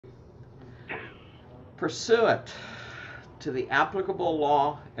Pursuant to the applicable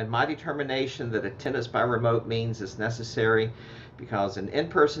law and my determination that attendance by remote means is necessary because an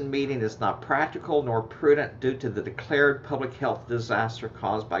in-person meeting is not practical nor prudent due to the declared public health disaster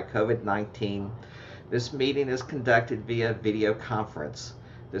caused by COVID-19, this meeting is conducted via video conference.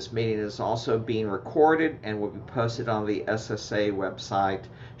 This meeting is also being recorded and will be posted on the SSA website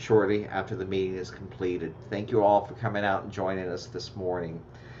shortly after the meeting is completed. Thank you all for coming out and joining us this morning.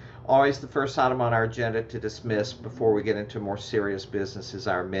 Always the first item on our agenda to dismiss before we get into more serious business is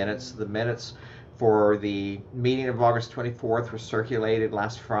our minutes. The minutes for the meeting of August 24th were circulated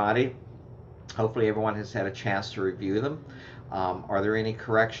last Friday. Hopefully everyone has had a chance to review them. Are there any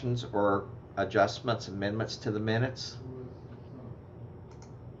corrections or adjustments, amendments to the minutes?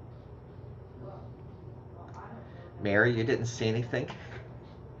 Mary, you didn't see anything?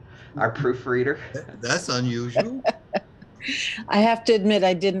 Our proofreader? That's unusual. I have to admit,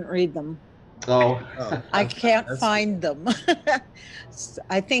 I didn't read them. Oh. I can't find them.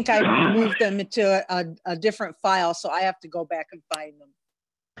 I think I moved them into a different file, so I have to go back and find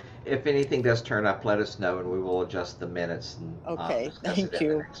them. If anything does turn up, let us know and we will adjust the minutes. And, okay, thank you.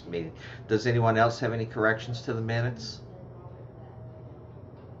 The next meeting. Does anyone else have any corrections to the minutes?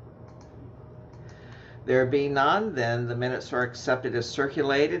 There being none, then the minutes are accepted as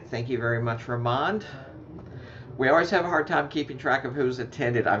circulated. Thank you very much, Ramond. We always have a hard time keeping track of who's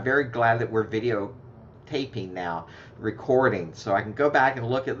attended. I'm very glad that we're videotaping now, recording, so I can go back and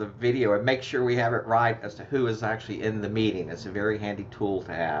look at the video and make sure we have it right as to who is actually in the meeting. It's a very handy tool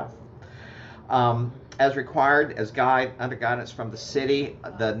to have. As required, under guidance from the city,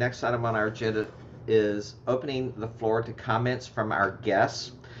 the next item on our agenda is opening the floor to comments from our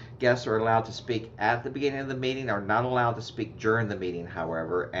guests. Guests are allowed to speak at the beginning of the meeting, are not allowed to speak during the meeting,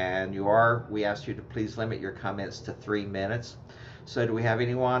 however, and we ask you to please limit your comments to 3 minutes. So do we have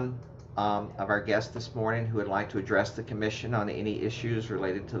anyone of our guests this morning who would like to address the commission on any issues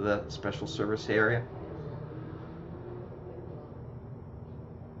related to the special service area?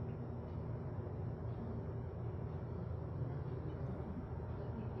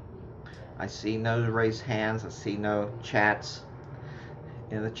 I see no raised hands, I see no chats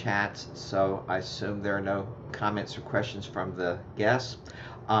in the chats, so I assume there are no comments or questions from the guests.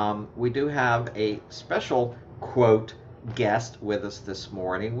 We do have a special quote guest with us this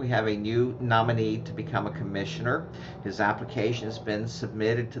morning. We have a new nominee to become a commissioner. His application has been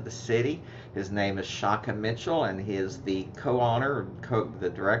submitted to the city. His name is Shaka Mitchell, and he is the co-owner, the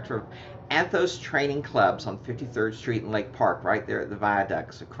director of Anthos Training Clubs on 53rd Street in Lake Park, right there at the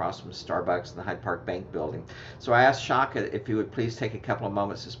viaducts across from Starbucks and the Hyde Park Bank building. So I asked Shaka if he would please take a couple of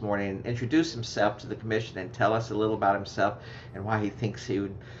moments this morning and introduce himself to the commission and tell us a little about himself and why he thinks he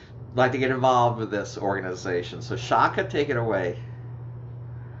would like to get involved with this organization. So Shaka, take it away.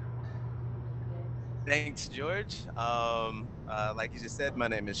 Thanks, George. Like you just said, my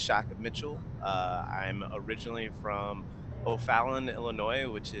name is Shaka Mitchell. I'm originally from O'Fallon, Illinois,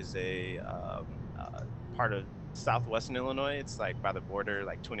 which is a part of southwestern Illinois. It's like by the border,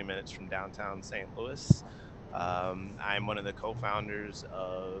 like 20 minutes from downtown St. Louis. I'm one of the co-founders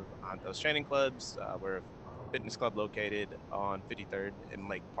of Anthos Training Clubs. We're a fitness club located on 53rd in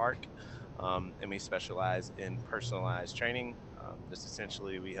Lake Park, and we specialize in personalized training. Just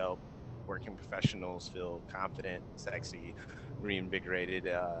essentially, we help working professionals feel confident, sexy, reinvigorated,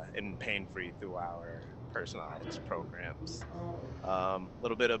 and pain-free through our personalized programs. A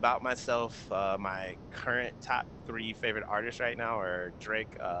little bit about myself. My current top 3 favorite artists right now are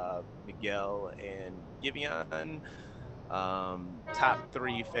Drake, Miguel, and Giveon. Top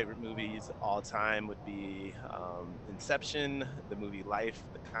 3 favorite movies all time would be Inception, the movie Life,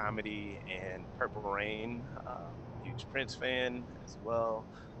 the comedy, and Purple Rain. Huge Prince fan as well.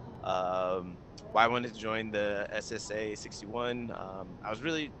 Why I wanted to join the SSA 61. I was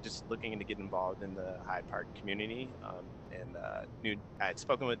really just looking to get involved in the Hyde Park community, and knew I'd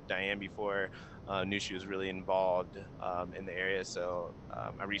spoken with Diane before. Knew she was really involved in the area, so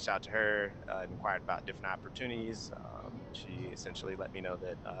I reached out to her, inquired about different opportunities. She essentially let me know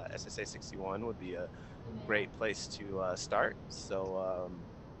that SSA 61 would be a great place to start. So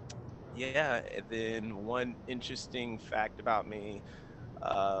yeah, and then one interesting fact about me.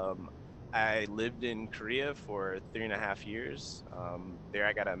 I lived in Korea for 3.5 years. There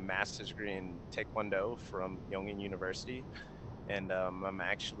I got a master's degree in Taekwondo from Yongin University. And I'm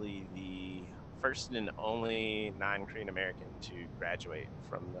actually the first and only non-Korean American to graduate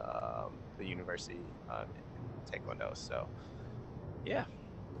from the university in Taekwondo. So, yeah.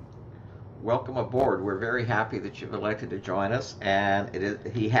 welcome aboard. We're very happy that you've elected to join us, and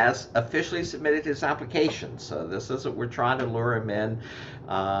he has officially submitted his application. So this isn't we're trying to lure him in.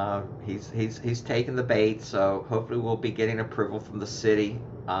 He's taken the bait. So hopefully we'll be getting approval from the city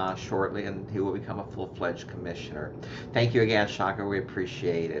shortly, and he will become a full-fledged commissioner. Thank you again, Shaka. We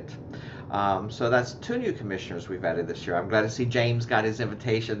appreciate it. So that's 2 new commissioners we've added this year. I'm glad to see James got his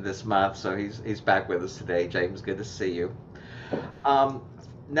invitation this month, so he's back with us today. James, good to see you.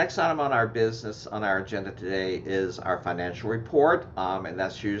 Next item on our agenda today is our financial report, and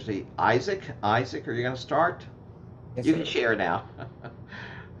that's usually Isaac. Isaac, are you going to start? Yes, You sir. can share now.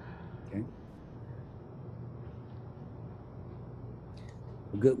 Okay.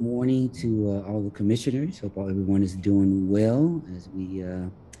 Well, good morning to all the commissioners. Hope everyone is doing well as we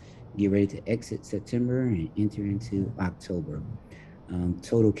get ready to exit September and enter into October.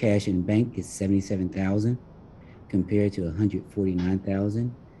 Total cash in bank is $77,000 compared to $149,000,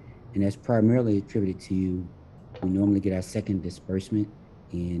 and that's primarily attributed to we normally get our second disbursement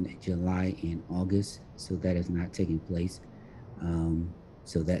in July and August, so that is not taking place.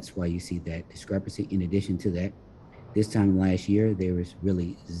 So that's why you see that discrepancy. In addition to that, this time last year, there was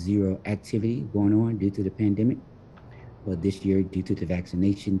really zero activity going on due to the pandemic. But this year, due to the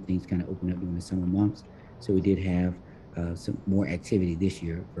vaccination, things kind of opened up during the summer months. So we did have some more activity this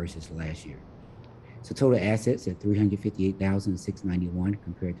year versus last year. So total assets at $358,691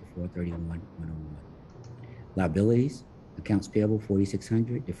 compared to $431,101. Liabilities, accounts payable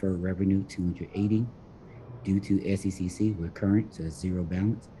 $4,600, deferred revenue $280. Due to SECC, we're current, so it's zero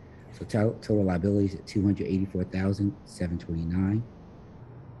balance. So total liabilities at $284,729.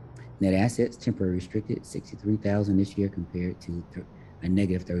 Net assets, temporary restricted, $63,000 this year compared to a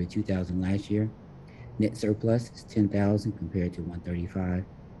negative $32,000 last year. Net surplus is $10,000 compared to $135,000.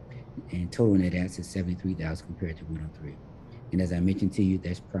 And total net assets, $73,000 compared to $103,000. And as I mentioned to you,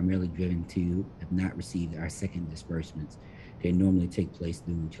 that's primarily driven to have not received our second disbursements. They normally take place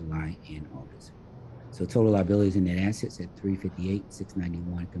during July and August. So total liabilities and net assets at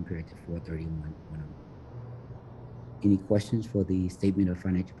 $358,691 compared to $431,101. Any questions for the statement of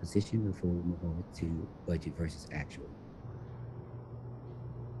financial position before we move over to budget versus actual?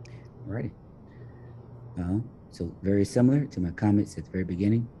 All righty. So very similar to my comments at the very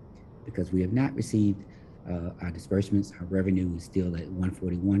beginning, because we have not received our disbursements, our revenue is still at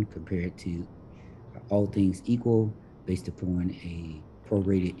 $141 compared to all things equal based upon a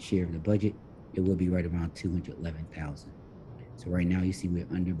prorated share of the budget. It will be right around $211,000. So right now you see we're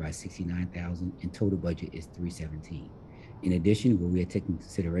under by $69,000 and total budget is $317. In addition, what we are taking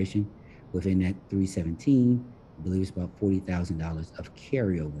consideration within that $317, I believe it's about $40,000 of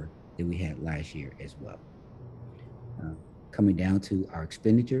carryover that we had last year as well. Coming down to our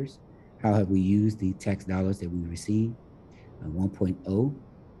expenditures, how have we used the tax dollars that we received? 1.0,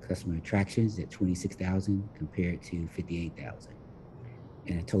 customer attractions at $26,000 compared to $58,000.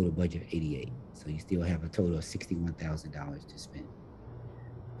 And a total budget of $88,000. So you still have a total of $61,000 to spend.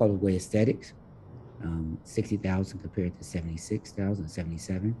 Public way aesthetics, $60,000 compared to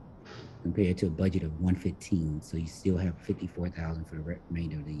 $77,000 compared to a budget of $115,000. So you still have $54,000 for the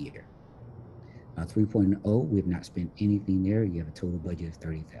remainder of the year. 3.0, we have not spent anything there. You have a total budget of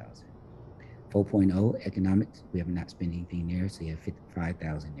 $30,000. 4.0, economics, we have not spent anything there. So you have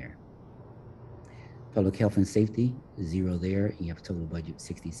 $55,000 there. Public health and safety, zero there. You have a total budget of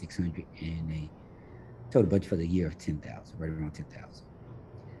 $6,600 and a total budget for the year of $10,000, right around $10,000.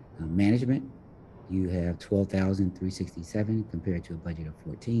 Management, you have $12,367 compared to a budget of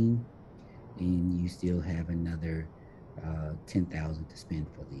 $14,000, and you still have another $10,000 to spend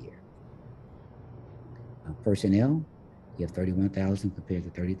for the year. Personnel, you have $31,000 compared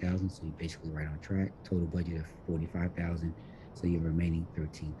to $30,000, so you're basically right on track. Total budget of $45,000, so you're remaining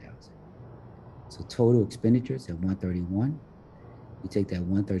 $13,000. So total expenditures at $131. You take that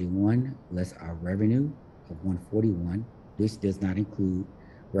 $131 less our revenue of $141, which does not include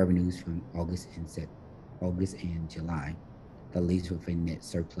revenues from August and July. That leaves with a net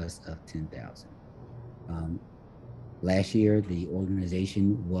surplus of $10,000. Last year, the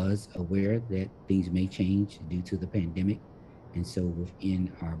organization was aware that things may change due to the pandemic, and so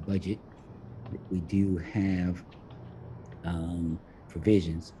within our budget, we do have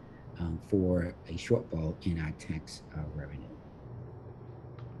provisions for a shortfall in our tax revenue.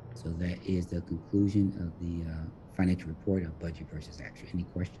 So that is the conclusion of the financial report of budget versus actual. Any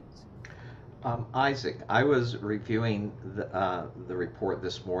questions? Isaac, I was reviewing the report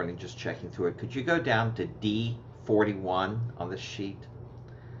this morning, just checking through it. Could you go down to D41 on the sheet?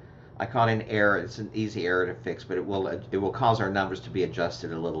 I caught an error. It's an easy error to fix, but it will cause our numbers to be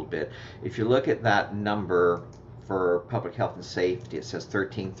adjusted a little bit. If you look at that number for public health and safety. It says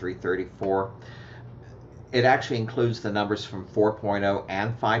 13,334. It actually includes the numbers from 4.0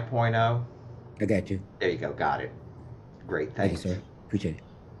 and 5.0. I got you. There you go. Got it. Great. Thank you, Thanks. sir. Appreciate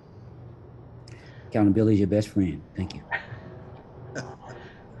it. Accountability is your best friend. Thank you.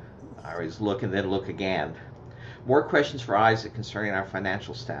 I always look and then look again. More questions for Isaac concerning our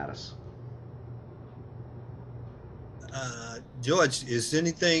financial status. George,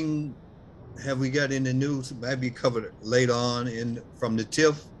 have we got any news maybe covered later on from the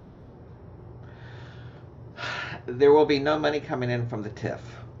TIF? There will be no money coming in from the TIF.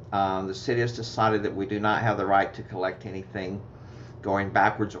 The city has decided that we do not have the right to collect anything going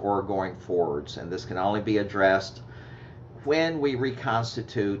backwards or going forwards, and this can only be addressed when we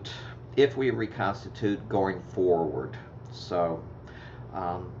reconstitute, if we reconstitute going forward. So,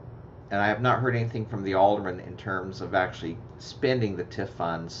 and I have not heard anything from the alderman in terms of actually spending the TIF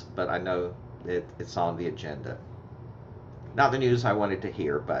funds, but I know it's on the agenda. Not the news I wanted to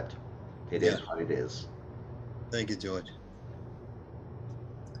hear, but it is what it is. Thank you, George.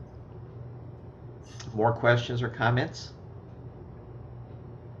 More questions or comments?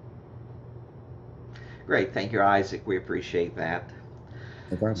 Great, thank you, Isaac. We appreciate that.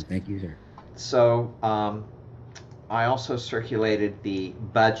 No problem. Thank you, sir. So I also circulated the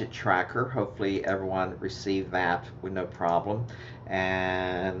budget tracker. Hopefully everyone received that with no problem.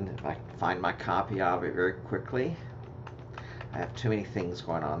 And if I can find my copy of it very quickly. I have too many things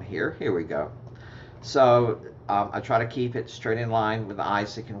going on here. Here we go. So I try to keep it straight in line with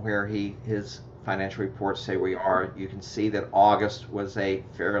Isaac and where his financial reports say we are. You can see that August was a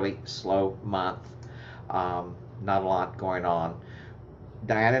fairly slow month. Not a lot going on.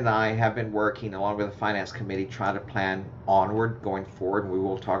 Diane and I have been working along with the Finance Committee trying to plan onward going forward, and we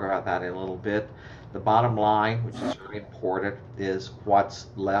will talk about that in a little bit. The bottom line, which is really important, is what's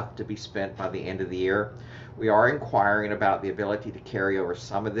left to be spent by the end of the year. We are inquiring about the ability to carry over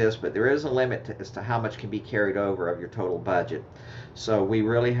some of this, but there is a limit as to how much can be carried over of your total budget. So we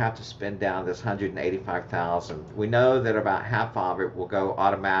really have to spend down this $185,000. We know that about half of it will go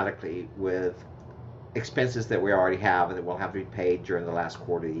automatically with expenses that we already have and that will have to be paid during the last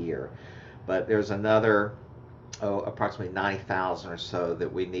quarter of the year. But there's another approximately $90,000 or so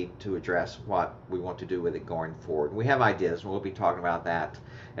that we need to address what we want to do with it going forward. We have ideas, and we'll be talking about that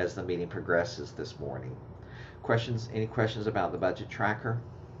as the meeting progresses this morning. Questions? Any questions about the budget tracker?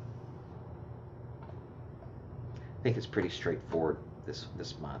 I think it's pretty straightforward this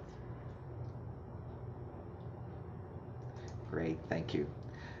month. Great, thank you.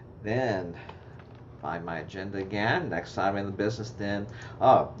 Then find my agenda again. Next item in the business then.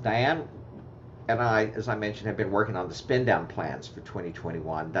 Diane and I, as I mentioned, have been working on the spend down plans for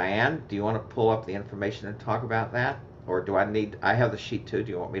 2021. Diane, do you want to pull up the information and talk about that? Or do I have the sheet too.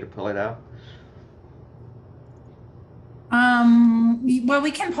 Do you want me to pull it up? Well,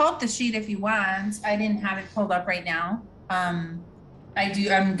 we can pull up the sheet if you want. I didn't have it pulled up right now. I'm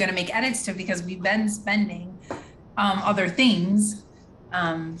going to make edits to it because we've been spending other things.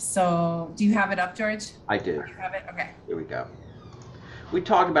 So do you have it up, George? I do. You have it? Okay. Here we go. We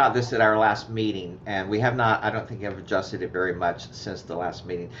talked about this at our last meeting, and we have not, I don't think, have adjusted it very much since the last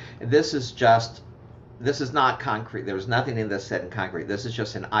meeting. And this is not concrete. There was nothing in this set in concrete. This is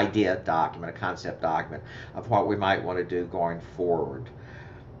just an idea document, a concept document of what we might want to do going forward.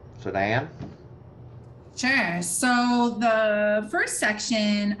 So Diane? Sure. So the first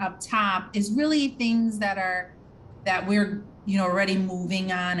section up top is really things that we're already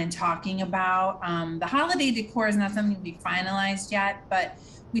moving on and talking about. The holiday decor is not something we finalized yet, but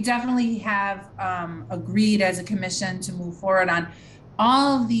we definitely have agreed as a commission to move forward on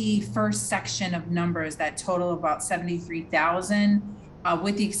all of the first section of numbers that total about 73,000,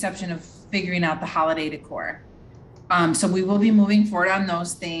 with the exception of figuring out the holiday decor. So we will be moving forward on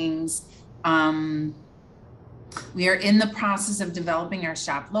those things. We are in the process of developing our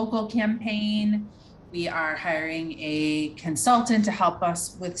Shop Local campaign. We are hiring a consultant to help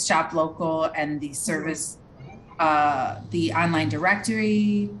us with Shop Local and the service, the online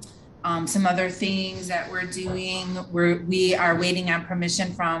directory. Some other things that we're doing, we are waiting on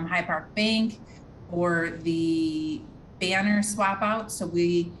permission from Hyde Park Bank for the banner swap out. So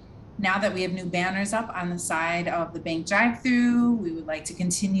now that we have new banners up on the side of the bank drive-through, we would like to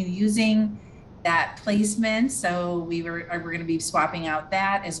continue using that placement. So we're going to be swapping out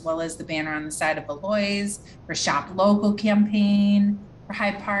that, as well as the banner on the side of Beloy's for Shop Local campaign for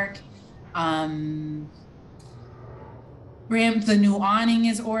Hyde Park. The new awning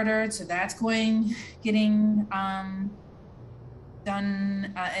is ordered, so that's getting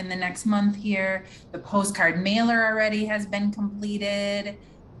done in the next month here. The postcard mailer already has been completed,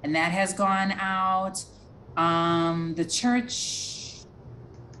 and that has gone out. The church,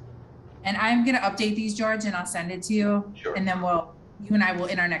 and I'm gonna update these, George, and I'll send it to you. Sure. And then you and I will,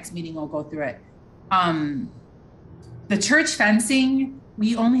 in our next meeting, we'll go through it. The church fencing,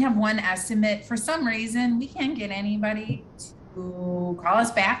 we only have one estimate. For some reason, we can't get anybody to call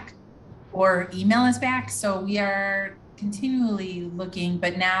us back or email us back. So we are continually looking,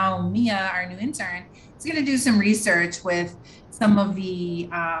 but now Mia, our new intern, is going to do some research with some of the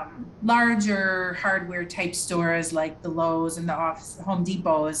larger hardware type stores like the Lowe's and the Home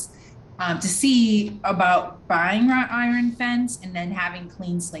Depots to see about buying wrought iron fence and then having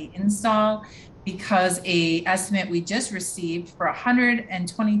clean slate install, because a estimate we just received for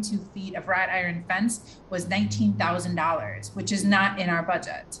 122 feet of wrought iron fence was $19,000, which is not in our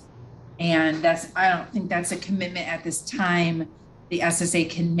budget. And I don't think that's a commitment at this time the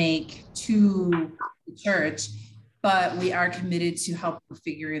SSA can make to the church, but we are committed to help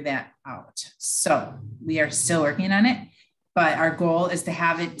figure that out. So we are still working on it, but our goal is to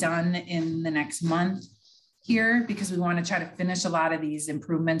have it done in the next month here, because we want to try to finish a lot of these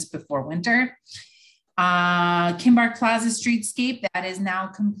improvements before winter. Kimbark Plaza streetscape, that is now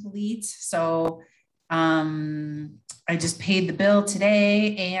complete. So I just paid the bill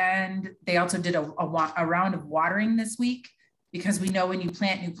today, and they also did a round of watering this week, because we know when you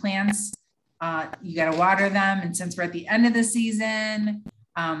plant new plants, you got to water them. And since we're at the end of the season,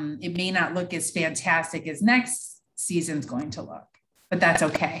 it may not look as fantastic as next season's going to look, but that's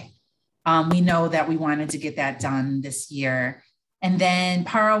okay. We know that we wanted to get that done this year. And then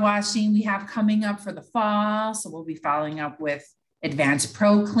power washing we have coming up for the fall. So we'll be following up with Advanced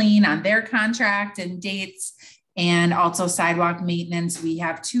Pro Clean on their contract and dates, and also sidewalk maintenance. We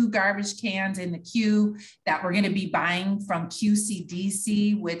have 2 garbage cans in the queue that we're going to be buying from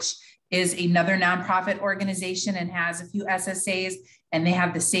QCDC, which is another nonprofit organization and has a few SSAs, and they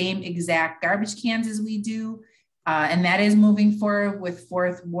have the same exact garbage cans as we do. And that is moving forward with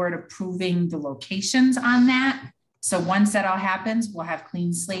 4th Ward approving the locations on that. So once that all happens, we'll have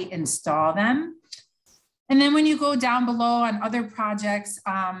clean slate install them. And then when you go down below on other projects,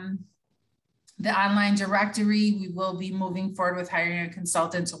 the online directory, we will be moving forward with hiring a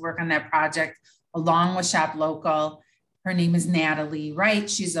consultant to work on that project along with Shop Local. Her name is Natalie Wright.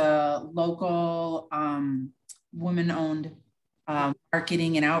 She's a local woman-owned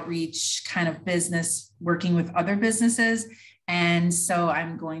marketing and outreach kind of business, working with other businesses. And so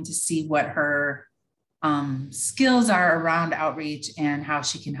I'm going to see what her skills are around outreach and how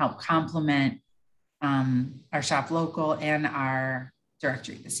she can help complement our Shop Local and our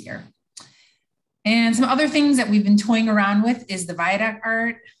directory this year. And some other things that we've been toying around with is the viaduct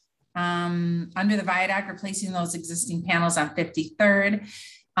art. Under the viaduct, replacing those existing panels on 53rd.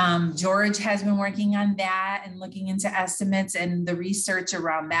 George has been working on that and looking into estimates and the research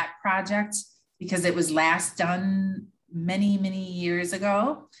around that project, because it was last done many, many years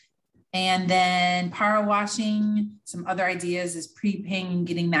ago. And then power washing, some other ideas is pre-paying and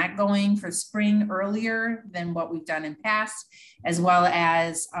getting that going for spring earlier than what we've done in past, as well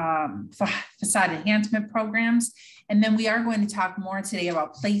as facade enhancement programs. And then we are going to talk more today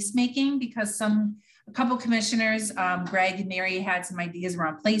about placemaking, because a couple commissioners, Greg and Mary, had some ideas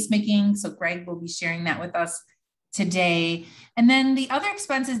around placemaking. So Greg will be sharing that with us today. And then the other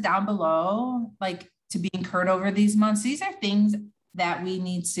expenses down below, like to be incurred over these months, these are things that we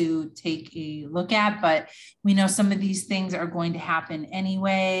need to take a look at, but we know some of these things are going to happen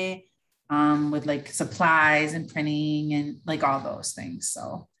anyway, with like supplies and printing and like all those things.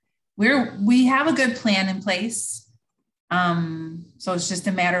 So we have a good plan in place. So it's just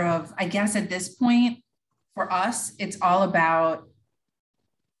a matter of, I guess at this point for us, it's all about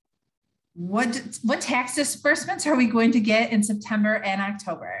what tax disbursements are we going to get in September and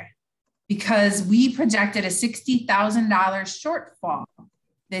October? Because we projected a $60,000 shortfall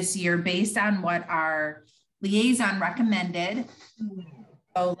this year based on what our liaison recommended.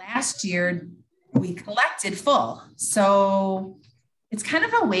 So last year we collected full. So it's kind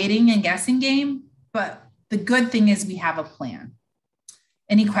of a waiting and guessing game, but the good thing is we have a plan.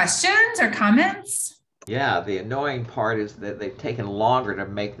 Any questions or comments? Yeah, the annoying part is that they've taken longer to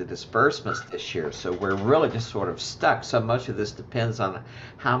make the disbursements this year, so we're really just sort of stuck. So much of this depends on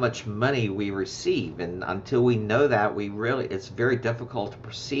how much money we receive, and until we know that, it's very difficult to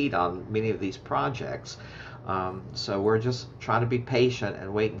proceed on many of these projects. So we're just trying to be patient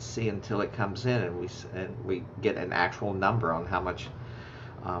and wait and see until it comes in, and we get an actual number on how much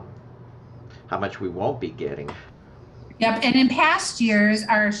we won't be getting. Yep, and in past years,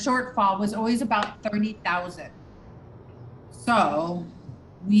 our shortfall was always about 30,000. So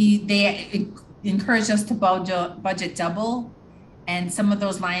they encouraged us to budget double, And some of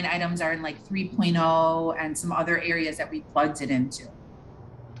those line items are in like 3.0 and some other areas that we plugged it into.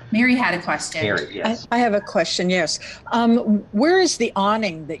 Mary had a question. Mary, yes. I have a question, yes. Where is the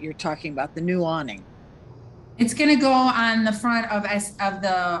awning that you're talking about, the new awning? It's going to go on the front of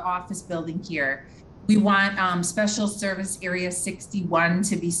the office building here. We want Special Service Area 61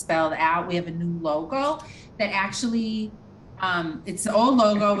 to be spelled out. We have a new logo that actually, it's the old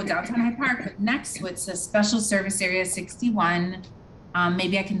logo with Downtown Hyde Park, but next to it says Special Service Area 61.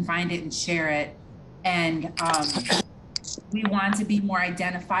 Maybe I can find it and share it. And we want to be more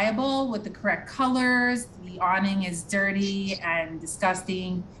identifiable with the correct colors. The awning is dirty and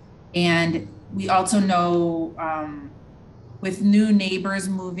disgusting. And we also know with new neighbors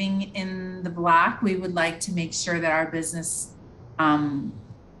moving in the block, we would like to make sure that our business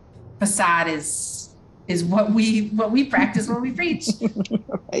facade is what we practice, what we preach.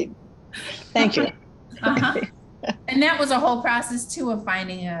 Right. Thank you. And that was a whole process too of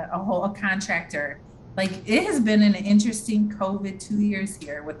finding a contractor. Like, it has been an interesting COVID 2 years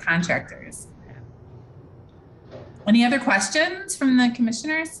here with contractors. Any other questions from the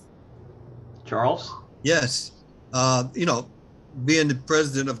commissioners? Charles? Yes. You know, being the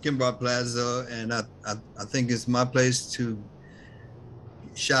president of Kimball Plaza, and I think it's my place to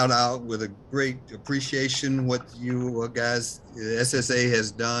shout out with a great appreciation what you guys, the SSA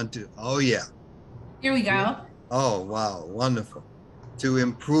has done to, oh yeah. Here we go. Oh, wow, wonderful. To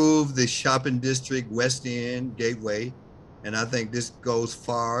improve the shopping district, West End, Gateway. And I think this goes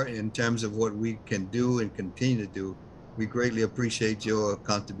far in terms of what we can do and continue to do. We greatly appreciate your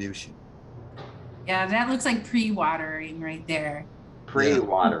contribution. Yeah, that looks like pre-watering right there.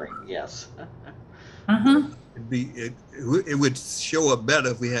 Pre-watering, yes. It would show up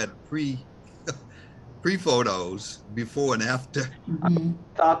better if we had pre-photos before and after. I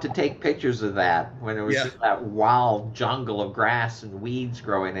thought to take pictures of that when it was just that wild jungle of grass and weeds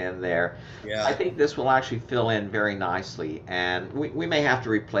growing in there. Yeah. I think this will actually fill in very nicely, and we may have to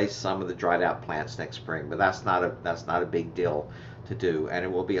replace some of the dried out plants next spring, but that's not a big deal to do, and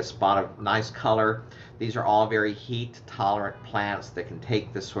it will be a spot of nice color. These are all very heat tolerant plants that can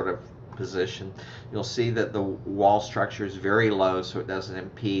take this sort of position. You'll see that the wall structure is very low, so it doesn't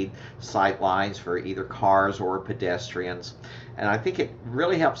impede sight lines for either cars or pedestrians. And I think it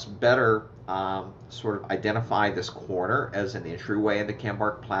really helps better sort of identify this corner as an entryway into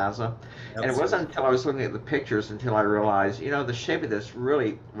Kimball Plaza. Absolutely. And it wasn't until I was looking at the pictures until I realized, you know, the shape of this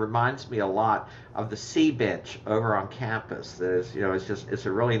really reminds me a lot of the C bench over on campus. That is, you know, it's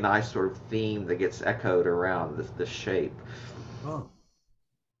a really nice sort of theme that gets echoed around this shape. Oh.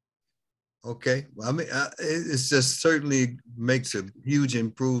 Okay, well, I mean, it's just certainly makes a huge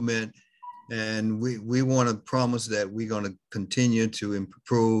improvement, and we want to promise that we're going to continue to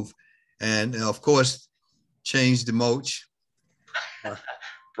improve, and of course, change the mulch.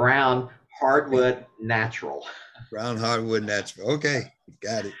 Brown hardwood natural. Brown hardwood natural. Okay,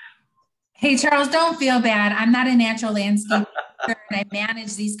 got it. Hey, Charles, don't feel bad. I'm not a natural landscaper, and I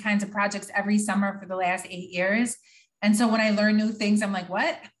manage these kinds of projects every summer for the last 8 years. And so when I learn new things, I'm like,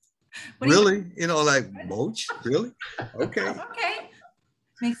 what? Really? You know, like mulch? Really? Okay. Okay.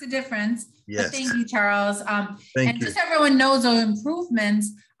 Makes a difference. Yes. But thank you, Charles. Thank you. Just so everyone knows, those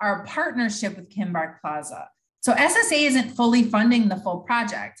improvements are a partnership with Kimball Plaza. So SSA isn't fully funding the full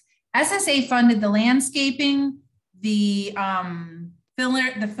project. SSA funded the landscaping, the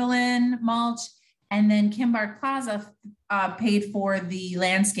fill-in mulch, and then Kimball Plaza paid for the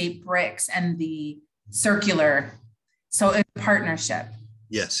landscape bricks and the circular. So it's a partnership.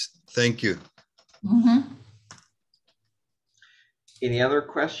 Yes. Thank you. Any other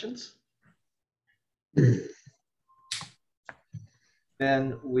questions?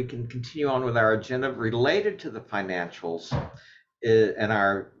 Then we can continue on with our agenda related to the financials and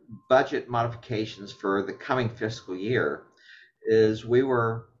our budget modifications for the coming fiscal year. Is we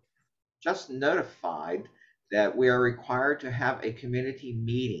were just notified that we are required to have a community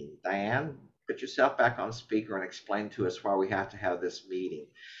meeting. Diane, put yourself back on speaker and explain to us why we have to have this meeting.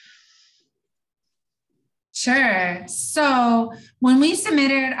 Sure. So when we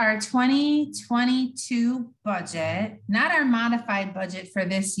submitted our 2022 budget, not our modified budget for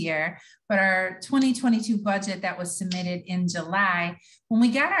this year, but our 2022 budget that was submitted in July, when we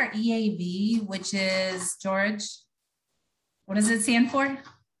got our EAV, which is, George, what does it stand for?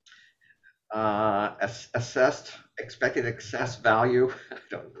 Expected excess value. I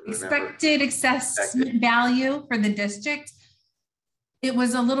don't remember. Expected assessment value for the district. It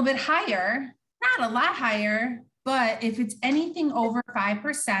was a little bit higher. Not a lot higher, but if it's anything over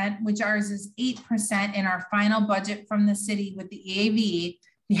 5%, which ours is 8% in our final budget from the city with the EAV,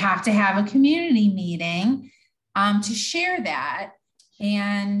 we have to have a community meeting to share that.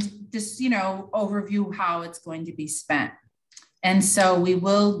 and just, overview how it's going to be spent. And so we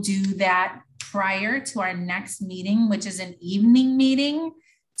will do that prior to our next meeting, which is an evening meeting.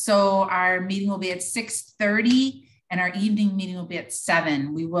 So our meeting will be at 6:30 and our evening meeting will be at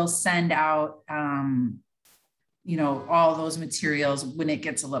 7. We will send out, all those materials when it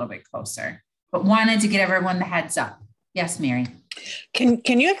gets a little bit closer, but wanted to get everyone the heads up. Yes, Mary.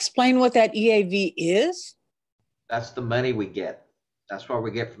 Can you explain what that EAV is? That's the money we get. That's what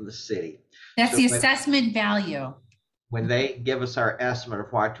we get from the city. That's the assessment value. When they give us our estimate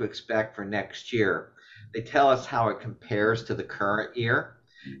of what to expect for next year, they tell us how it compares to the current year.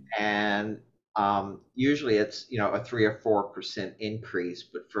 And usually it's, a 3 or 4% increase,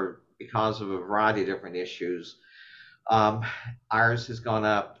 but because of a variety of different issues, ours has gone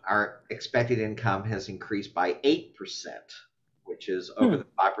up. Our expected income has increased by 8%, which is over the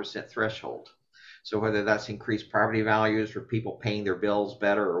 5% threshold. So whether that's increased property values or people paying their bills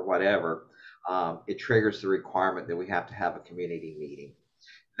better or whatever, it triggers the requirement that we have to have a community meeting.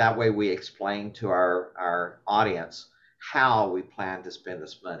 That way we explain to our audience how we plan to spend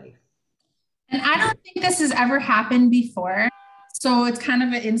this money. And I don't think this has ever happened before. So it's kind of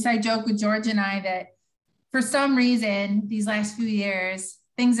an inside joke with George and I that for some reason, these last few years,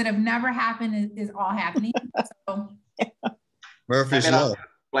 things that have never happened is all happening. So Murphy's Law.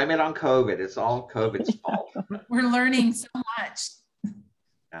 Blame it on COVID. It's all COVID's fault. We're learning so much.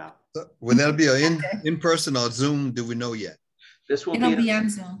 Yeah. So will that be an in-person or Zoom? Do we know yet? This will It'll be on a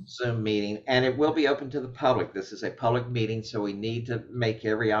Zoom meeting, and it will be open to the public. This is a public meeting, so we need to make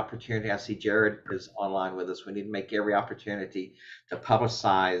every opportunity. I see Jared is online with us. We need to make every opportunity to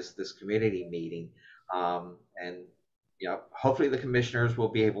publicize this community meeting. And hopefully the commissioners will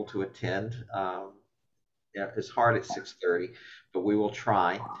be able to attend. It's hard at 6:30, but we will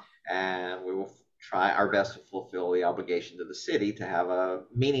try, and we will try our best to fulfill the obligation to the city to have a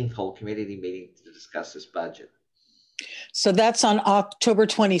meaningful community meeting to discuss this budget. So that's on October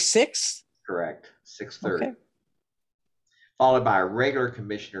 26th? Correct, 6:30. Okay. Followed by a regular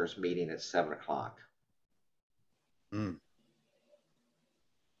commissioners meeting at 7 o'clock. Yep.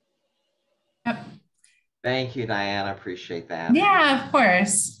 Thank you, Diana. I appreciate that. Yeah, of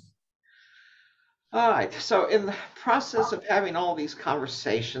course. All right. So in the process of having all these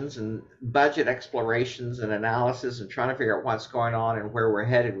conversations and budget explorations and analysis and trying to figure out what's going on and where we're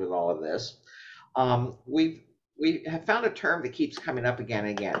headed with all of this, we have found a term that keeps coming up again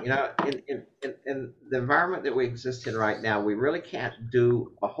and again. In the environment that we exist in right now, we really can't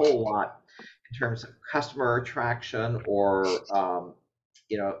do a whole lot in terms of customer attraction or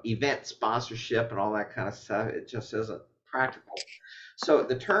event sponsorship and all that kind of stuff. It just isn't practical. So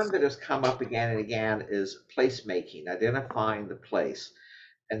the term that has come up again and again is placemaking, identifying the place.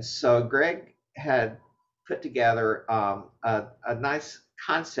 And so Greg had put together a nice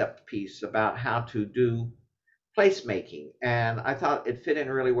concept piece about how to do placemaking. And I thought it fit in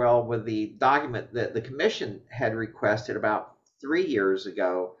really well with the document that the commission had requested about 3 years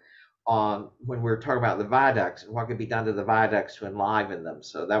ago on when we were talking about the viaducts and what could be done to the viaducts to enliven them.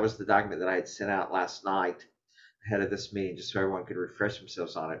 So that was the document that I had sent out last night ahead of this meeting, just so everyone could refresh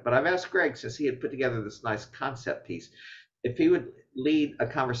themselves on it. But I've asked Greg, since he had put together this nice concept piece, if he would lead a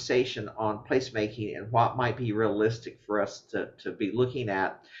conversation on placemaking and what might be realistic for us to be looking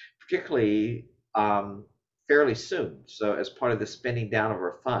at, particularly fairly soon. So as part of the spending down of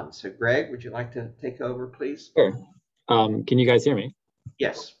our funds. So Greg, would you like to take over, please? Sure. Can you guys hear me?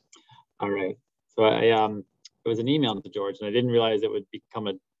 Yes. All right. So it was an email to George, and I didn't realize it would become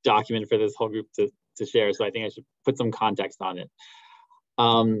a document for this whole group to share. So I think I should put some context on it.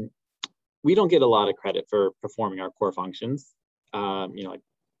 We don't get a lot of credit for performing our core functions, like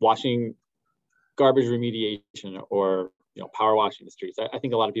washing garbage remediation or power washing the streets. I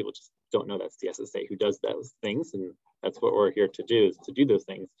think a lot of people just don't know that's the SSA who does those things, and that's what we're here to do, is to do those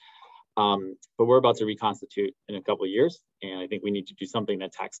things. But we're about to reconstitute in a couple of years, and I think we need to do something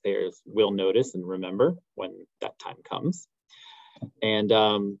that taxpayers will notice and remember when that time comes. And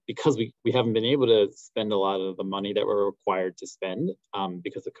because we haven't been able to spend a lot of the money that we're required to spend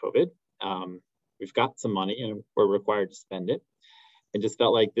because of COVID, we've got some money and we're required to spend it. And just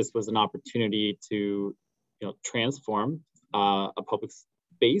felt like this was an opportunity to transform a public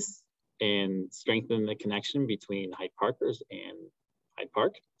space and strengthen the connection between Hyde Parkers and Hyde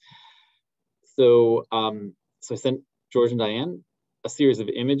Park. So, so I sent George and Diane a series of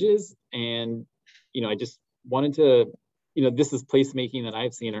images, and I just wanted to, this is placemaking that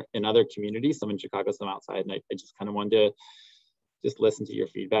I've seen in other communities, some in Chicago, some outside, and I just kind of wanted to just listen to your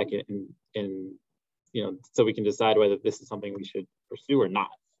feedback and so we can decide whether this is something we should pursue or not.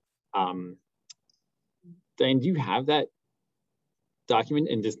 Diane, do you have that document,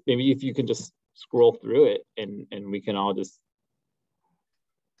 and just maybe if you can just scroll through it and we can all just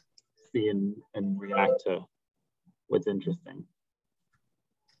see and react to what's interesting.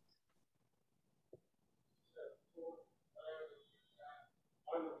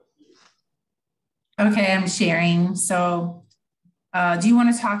 Okay, I'm sharing. So do you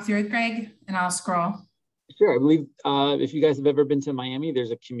want to talk through it, Greg? And I'll scroll. Sure. I believe if you guys have ever been to Miami,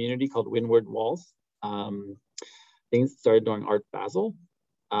 there's a community called Windward Walls. Things started during Art Basel,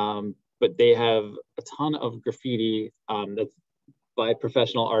 but they have a ton of graffiti that's by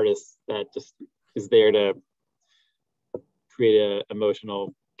professional artists that just is there to create an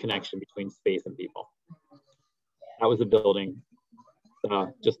emotional connection between space and people. That was a building,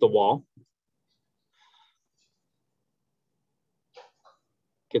 just a wall.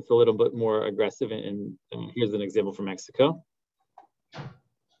 Gets a little bit more aggressive, and here's an example from Mexico.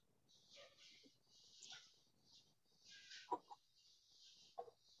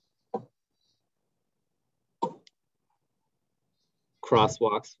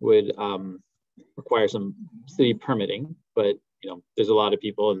 Crosswalks would require some city permitting, but you know, there's a lot of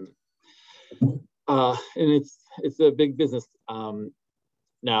people, and it's a big business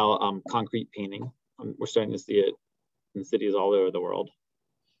now. Concrete painting, we're starting to see it in cities all over the world.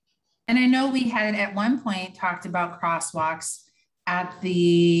 And I know we had at one point talked about crosswalks at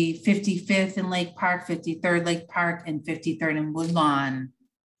the 55th in Lake Park, 53rd Lake Park, and 53rd and Woodlawn,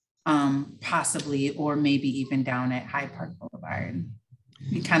 possibly, or maybe even down at Hyde Park Boulevard.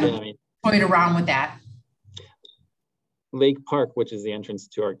 We kind of toyed around with that. Lake Park, which is the entrance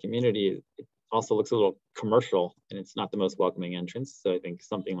to our community, it also looks a little commercial, and it's not the most welcoming entrance. So I think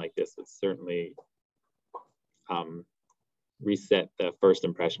something like this would certainly reset the first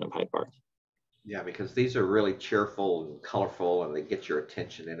impression of Hyde Park. Yeah, because these are really cheerful and colorful, and they get your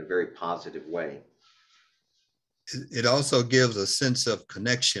attention in a very positive way. It also gives a sense of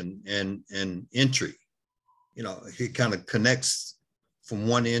connection and entry. You know, it kind of connects from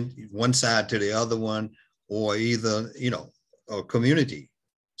one side to the other one, or either, you know, a community.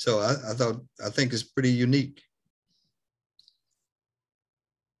 So I think it's pretty unique.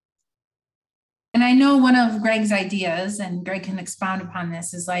 And I know one of Greg's ideas, and Greg can expound upon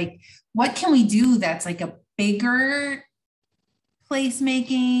this, is like, what can we do that's like a bigger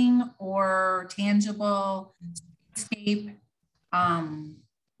placemaking or tangible escape,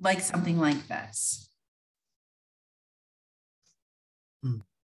 like something like this?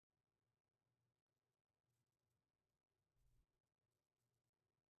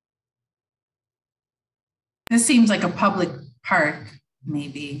 This seems like a public park,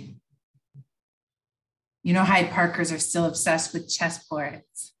 maybe. You know, Hyde Parkers are still obsessed with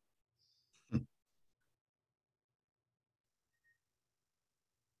chessboards.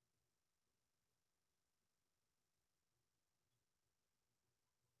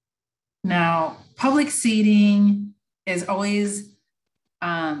 Now, public seating is always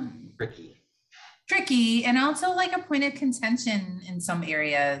tricky, and also like a point of contention in some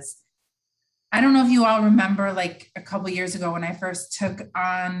areas. I don't know if you all remember, like a couple of years ago when I first took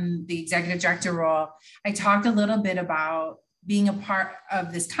on the executive director role, I talked a little bit about being a part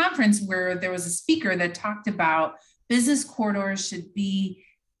of this conference where there was a speaker that talked about business corridors should be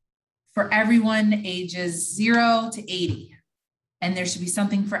for everyone ages 0 to 80. And there should be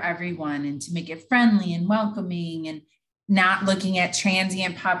something for everyone, and to make it friendly and welcoming, and not looking at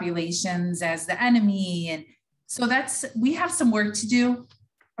transient populations as the enemy. And so we have some work to do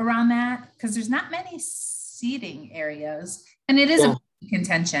around that, because there's not many seating areas, and it is a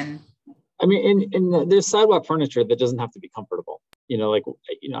contention. I mean, and there's sidewalk furniture that doesn't have to be comfortable. You know, like,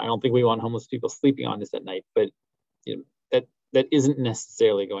 you know, I don't think we want homeless people sleeping on this at night, but you know, that isn't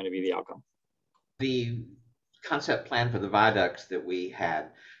necessarily going to be the outcome. The concept plan for the viaducts that we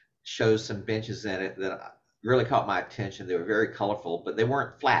had shows some benches in it that really caught my attention. They were very colorful, but they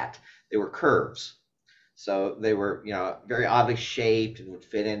weren't flat. They were curves. So they were, you know, very oddly shaped and would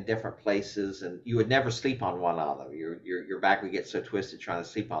fit in different places, and you would never sleep on one of them. Your back would get so twisted trying to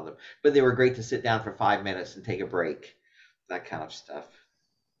sleep on them. But they were great to sit down for 5 minutes and take a break, that kind of stuff.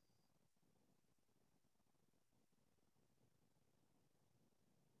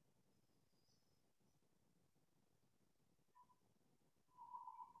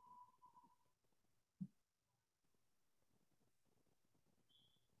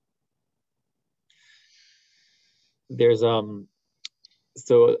 There's so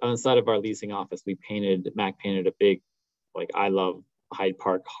on the side of our leasing office, Mac painted a big, like, I love Hyde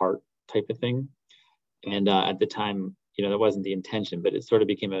Park heart type of thing. And at the time, you know, that wasn't the intention, but it sort of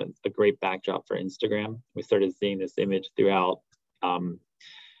became a great backdrop for Instagram. We started seeing this image throughout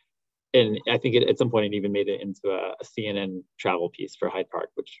and I think at some point it even made it into a CNN travel piece for Hyde Park,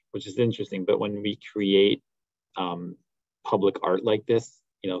 which is interesting. But when we create public art like this,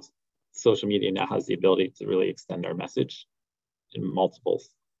 social media now has the ability to really extend our message in multiples.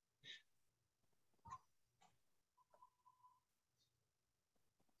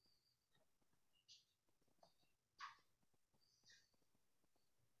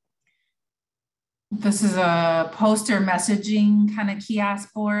 This is a poster messaging kind of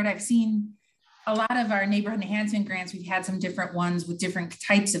kiosk board. I've seen a lot of our neighborhood enhancement grants. We've had some different ones with different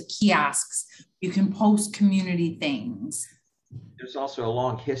types of kiosks. You can post community things. There's also a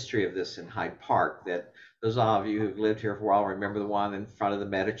long history of this in Hyde Park that those of you who've lived here for a while remember the one in front of the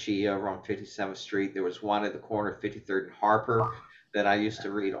Medici over on 57th Street. There was one at the corner of 53rd and Harper that I used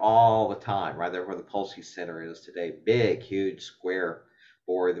to read all the time, right there where the Polsky Center is today. Big, huge square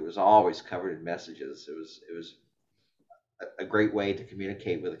board that was always covered in messages. It was a great way to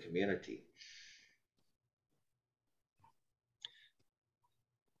communicate with the community.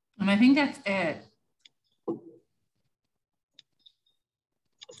 And I think that's it.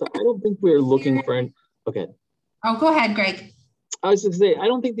 So I don't think we're looking for an, okay. Oh, go ahead, Greg. I was just saying, I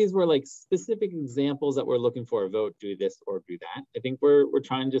don't think these were like specific examples that we're looking for a vote, do this or do that. I think we're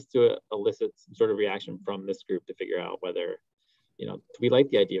trying just to elicit some sort of reaction from this group to figure out whether, do we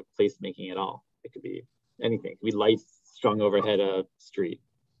like the idea of placemaking at all? It could be anything. It could be lights strung overhead a street.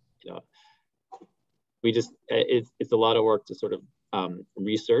 We just, it's a lot of work to sort of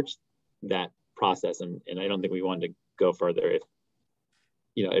research that process. And I don't think we wanted to go further if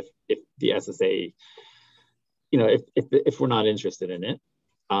the SSA, if we're not interested in it.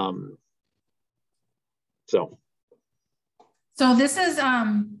 So this is,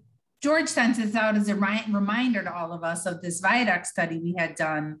 George sent this out as a reminder to all of us of this viaduct study we had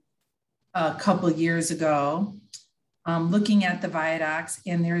done a couple years ago, looking at the viaducts,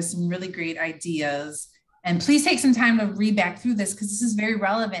 and there's some really great ideas. And please take some time to read back through this because this is very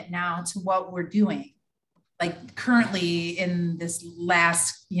relevant now to what we're doing, like currently in this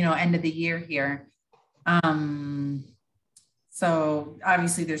last, end of the year here. So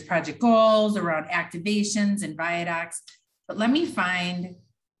obviously there's project goals around activations and viaducts, but let me find,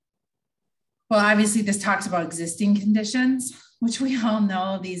 well, obviously this talks about existing conditions, which we all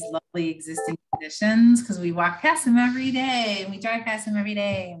know these lovely existing conditions because we walk past them every day and we drive past them every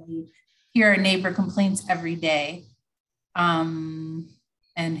day and we hear our neighbor complaints every day. And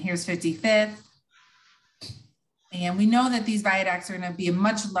here's 55th. And we know that these viaducts are going to be a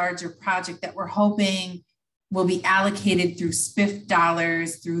much larger project that we're hoping will be allocated through SPIF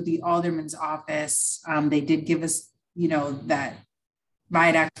dollars through the alderman's office. They did give us, that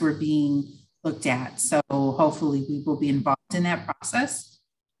viaducts were being looked at. So hopefully we will be involved in that process.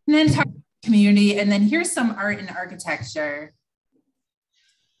 And then talk about community. And then here's some art and architecture.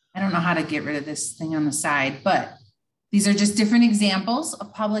 I don't know how to get rid of this thing on the side, but these are just different examples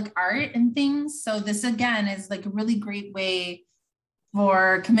of public art and things. So this again is like a really great way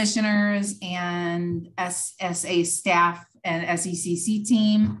for commissioners and SSA staff and SECC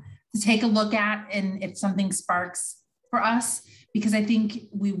team to take a look at, and if something sparks for us, because I think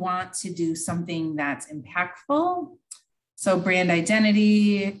we want to do something that's impactful. So brand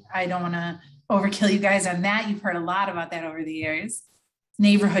identity, I don't want to overkill you guys on that. You've heard a lot about that over the years.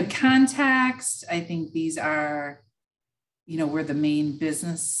 Neighborhood context, I think these are, we're the main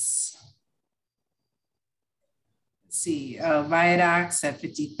business. Let's see, viaducts at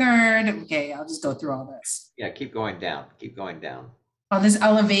 53rd. Okay, I'll just go through all this. Yeah, keep going down, keep going down. Oh, this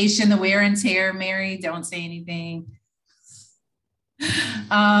elevation, the wear and tear, Mary, don't say anything.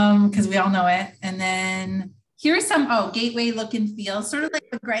 Because we all know it. And then here's some, gateway look and feel, sort of like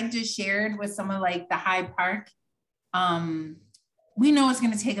what Greg just shared with some of like the Hyde Park. We know it's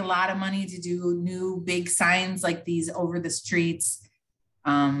going to take a lot of money to do new big signs like these over the streets.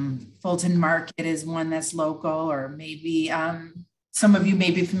 Fulton Market is one that's local, or maybe some of you may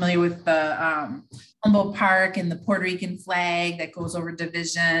be familiar with the Humboldt Park and the Puerto Rican flag that goes over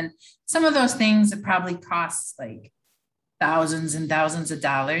Division. Some of those things that probably costs like thousands and thousands of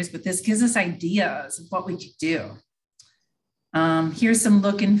dollars, but this gives us ideas of what we could do. Here's some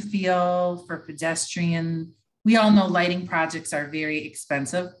look and feel for pedestrian. We all know lighting projects are very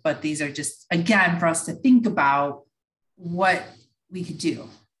expensive, but these are just, again, for us to think about what we could do.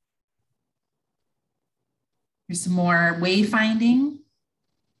 Here's some more wayfinding,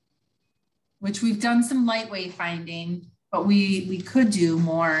 which we've done some light wayfinding, but we could do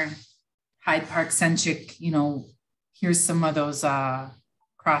more Hyde Park centric, here's some of those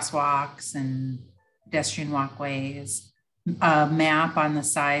crosswalks and pedestrian walkways. A map on the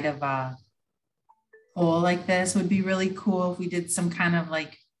side of a pole like this would be really cool if we did some kind of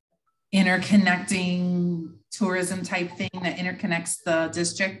like interconnecting tourism type thing that interconnects the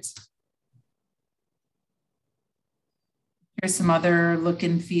district. Here's some other look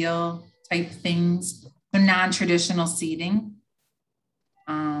and feel type things. So non-traditional seating.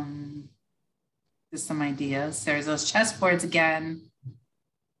 Just some ideas. There's those chessboards again.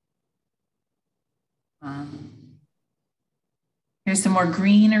 Here's some more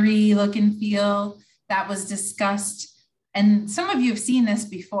greenery look and feel that was discussed. And some of you have seen this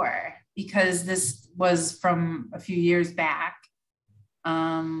before because this was from a few years back.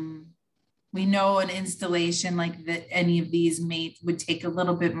 We know an installation like that, any of these would take a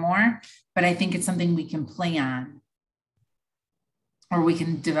little bit more, but I think it's something we can play on or we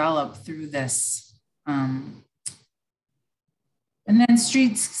can develop through this. And then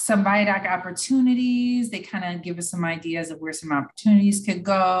streets, some viaduct opportunities. They kind of give us some ideas of where some opportunities could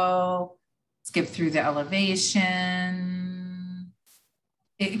go. Skip through the elevation.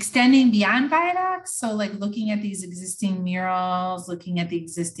 Extending beyond viaducts. So like looking at these existing murals, looking at the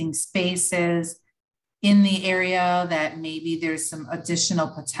existing spaces in the area that maybe there's some additional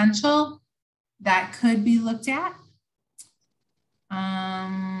potential that could be looked at.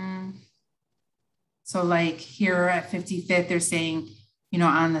 So like here at 55th, they're saying, you know,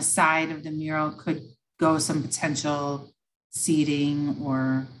 on the side of the mural could go some potential seating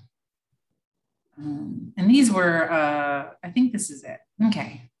or, and these were, I think this is it.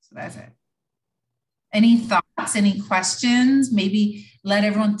 Okay, so that's it. Any thoughts, any questions? Maybe let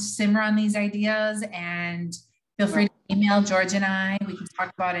everyone simmer on these ideas and feel free to email George and I. We can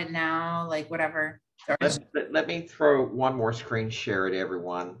talk about it now, like whatever. Let me throw one more screen share at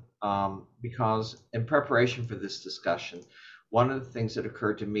everyone. Because in preparation for this discussion, one of the things that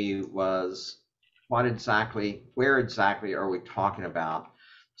occurred to me was where exactly are we talking about?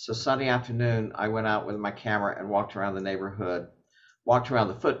 So Sunday afternoon, I went out with my camera and walked around the neighborhood, walked around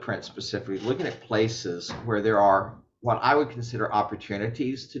the footprint specifically, looking at places where there are what I would consider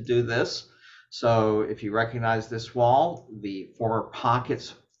opportunities to do this. So if you recognize this wall, the former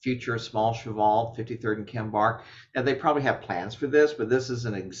Pockets future small cheval, 53rd and Kimbark. Now they probably have plans for this, but this is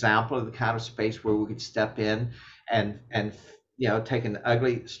an example of the kind of space where we could step in and you know, take an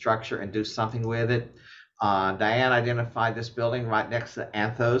ugly structure and do something with it. Diane identified this building right next to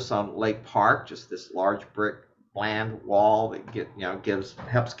Anthos on Lake Park, just this large brick bland wall that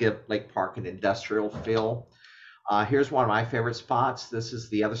helps give Lake Park an industrial feel. Here's one of my favorite spots. This is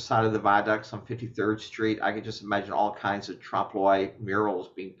the other side of the viaducts on 53rd Street. I could just imagine all kinds of trompe l'oeil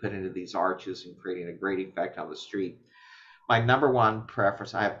murals being put into these arches and creating a great effect on the street. My number one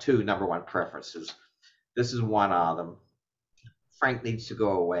preference, I have two number one preferences. This is one of them. Frank needs to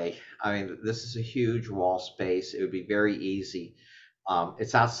go away. I mean, this is a huge wall space. It would be very easy.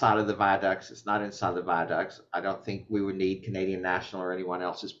 It's outside of the viaducts. It's not inside the viaducts. I don't think we would need Canadian National or anyone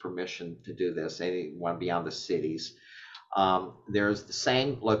else's permission to do this, anyone beyond the cities. There's the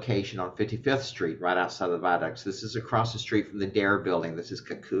same location on 55th Street, right outside of the viaducts. This is across the street from the Dare building. This is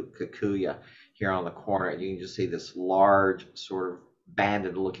Kikuya here on the corner. And you can just see this large sort of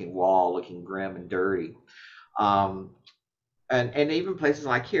banded looking wall, looking grim and dirty. And even places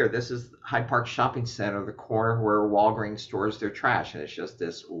like here, this is Hyde Park Shopping Center, the corner where Walgreens stores their trash. And it's just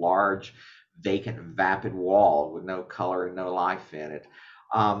this large, vacant, vapid wall with no color and no life in it.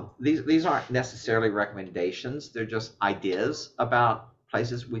 These aren't necessarily recommendations. They're just ideas about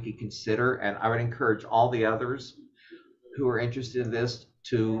places we could consider. And I would encourage all the others who are interested in this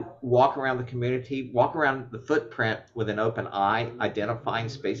to walk around the community, walk around the footprint with an open eye, identifying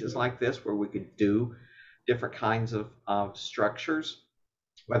spaces like this where we could do different kinds of structures,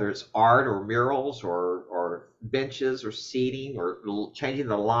 whether it's art or murals or benches or seating or changing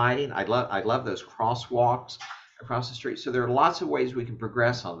the lighting. I love those crosswalks across the street. So there are lots of ways we can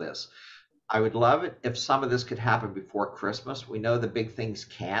progress on this. I would love it if some of this could happen before Christmas. We know the big things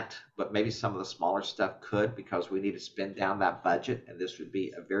can't, but maybe some of the smaller stuff could, because we need to spend down that budget, and this would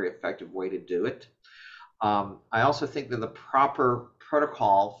be a very effective way to do it. I also think that the proper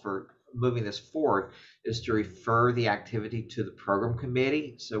protocol for moving this forward is to refer the activity to the program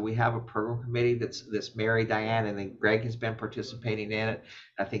committee. So we have a program committee that's Mary, Diane, and then Greg has been participating in it.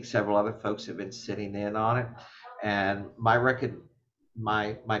 I think several other folks have been sitting in on it. And my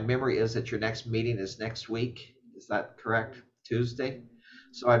memory is that your next meeting is next week. Is that correct? Tuesday?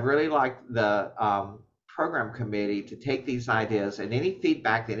 So I'd really like the program committee to take these ideas and any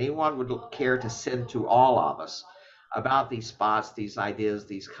feedback that anyone would care to send to all of us about these spots, these ideas,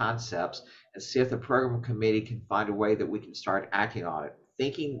 these concepts, and see if the program committee can find a way that we can start acting on it.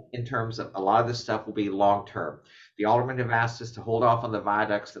 Thinking in terms of a lot of this stuff will be long-term. The aldermen have asked us to hold off on the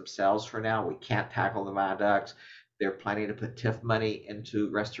viaducts themselves for now. We can't tackle the viaducts. they're planning to put TIF money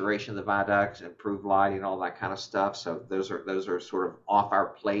into restoration of the viaducts, improve lighting, all that kind of stuff. So those are sort of off our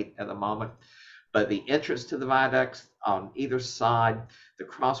plate at the moment. But the entrance to the viaducts on either side, the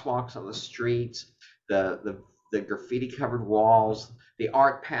crosswalks on the streets, the graffiti covered walls, the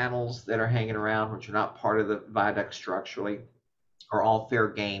art panels that are hanging around, which are not part of the viaduct structurally, are all fair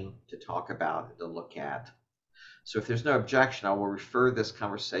game to talk about and to look at. So if there's no objection, I will refer this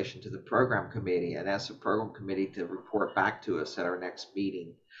conversation to the program committee and ask the program committee to report back to us at our next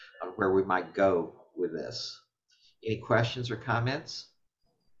meeting on where we might go with this. Any questions or comments?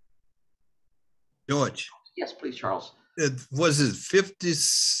 George. Yes, please, Charles. Was it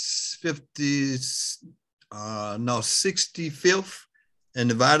 65th and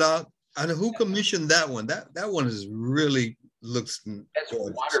the viaduct? Who commissioned that one? That one is really looks That's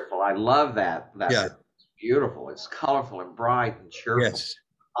gorgeous. Wonderful. I love that. Yeah. It's beautiful. It's colorful and bright and cheerful. Yes.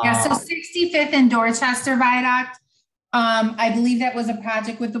 Yeah, so 65th and Dorchester Viaduct. I believe that was a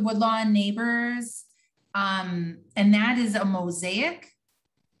project with the Woodlawn neighbors. And that is a mosaic.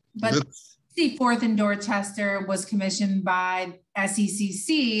 But 64th and Dorchester was commissioned by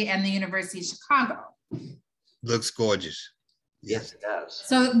SECC and the University of Chicago. Looks gorgeous. Yes, it does.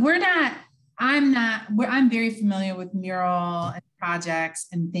 So I'm very familiar with mural and projects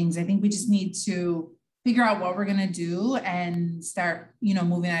and things. I think we just need to figure out what we're going to do and start,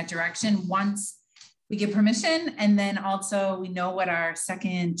 moving that direction once we get permission. And then also we know what our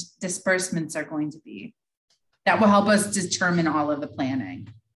second disbursements are going to be. That will help us determine all of the planning.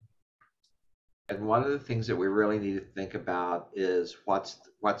 And one of the things that we really need to think about is what's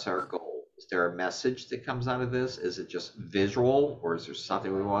our goal? Is there a message that comes out of this? Is it just visual, or is there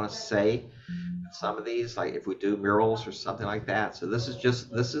something we want to say? Some of these, like if we do murals or something like that. So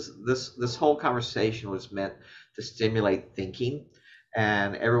this whole conversation was meant to stimulate thinking,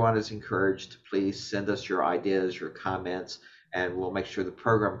 and everyone is encouraged to please send us your ideas, your comments, and we'll make sure the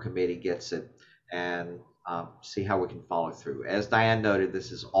program committee gets it and see how we can follow through. As Diane noted,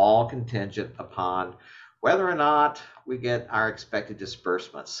 this is all contingent upon whether or not we get our expected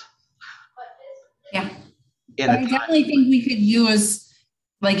disbursements. Yeah, but I definitely think we could use,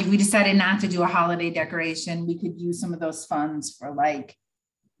 like, if we decided not to do a holiday decoration, we could use some of those funds for like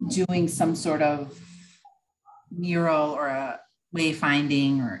doing some sort of mural or a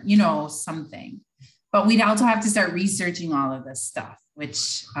wayfinding or, something. But we'd also have to start researching all of this stuff,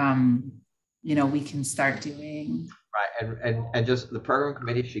 which, we can start doing. Right, and just the program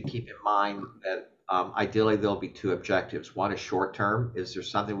committee should keep in mind that ideally there'll be two objectives. One is short term. Is there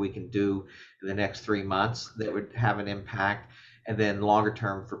something we can do in the next 3 months that would have an impact? And then longer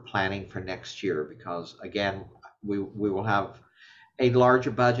term for planning for next year, because again, we will have a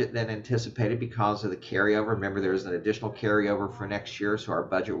larger budget than anticipated because of the carryover. Remember, there's an additional carryover for next year, so our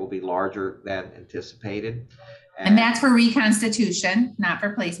budget will be larger than anticipated. And that's for reconstitution, not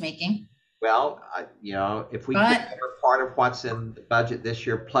for placemaking. Well, if we get part of what's in the budget this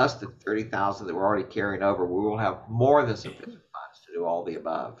year, plus the $30,000 that we're already carrying over, we will have more than sufficient funds to do all the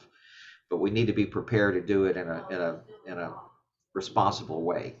above. But we need to be prepared to do it in a responsible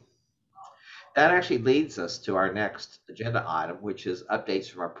way. That actually leads us to our next agenda item, which is updates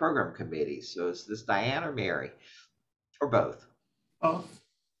from our program committee. So is this Diane or Mary, or both? Both.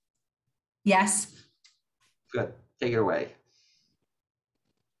 Yes. Good. Take it away.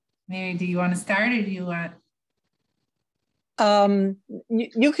 Mary, do you want to start, or do you want?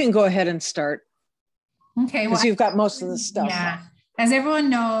 You can go ahead and start. Okay. Because you've got most of the stuff. Yeah. As everyone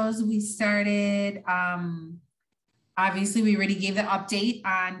knows, we started, obviously we already gave the update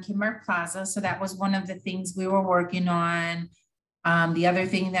on Kimbark Plaza. So that was one of the things we were working on. The other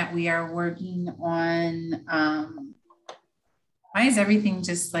thing that we are working on, why is everything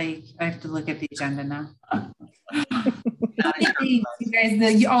just like, I have to look at the agenda now. You guys,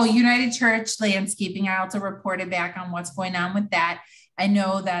 United Church landscaping. I also reported back on what's going on with that. I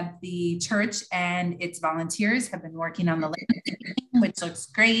know that the church and its volunteers have been working on the landscaping, which looks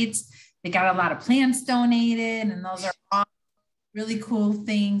great. They got a lot of plants donated, and those are all really cool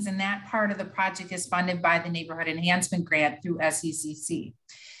things. And that part of the project is funded by the Neighborhood Enhancement Grant through SECC.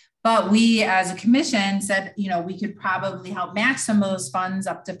 But we, as a commission, said, we could probably help match some of those funds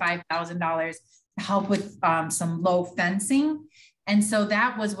up to $5,000 to help with some low fencing. And so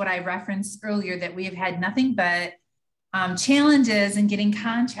that was what I referenced earlier, that we have had nothing but challenges in getting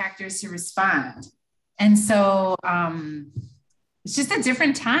contractors to respond. And so it's just a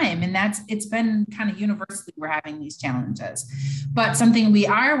different time, and it's been kind of universally we're having these challenges. But something we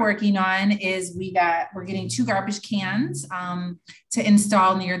are working on is we're getting 2 garbage cans to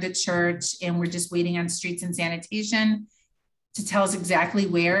install near the church, and we're just waiting on streets and sanitation to tell us exactly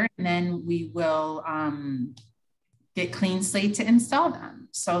where, and then we will get clean slate to install them.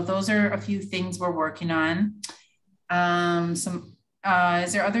 So those are a few things we're working on.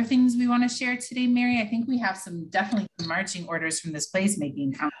 Is there other things we want to share today, Mary? I think we have definitely some marching orders from this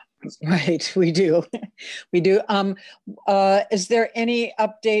placemaking conference. Right, we do. We do. Is there any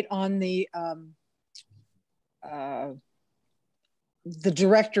update on the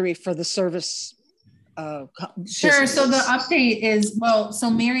directory for the service? Sure. So the update is, well, so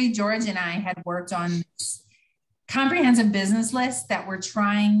Mary, George, and I had worked on this comprehensive business list that we're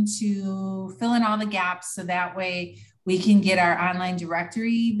trying to fill in all the gaps so that way we can get our online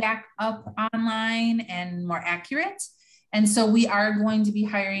directory back up online and more accurate. And so we are going to be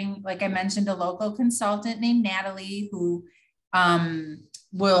hiring, like I mentioned, a local consultant named Natalie who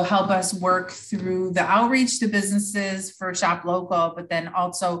will help us work through the outreach to businesses for Shop Local, but then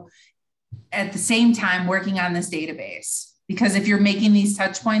also at the same time working on this database. Because if you're making these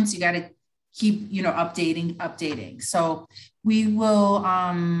touch points, you got to keep, you know, updating. So we will,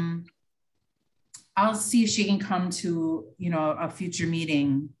 I'll see if she can come to, you know, a future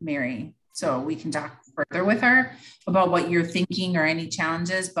meeting, Mary, so we can talk further with her about what you're thinking or any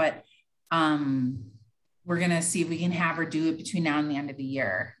challenges, but we're going to see if we can have her do it between now and the end of the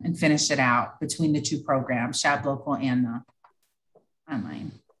year and finish it out between the two programs, Shop Local and the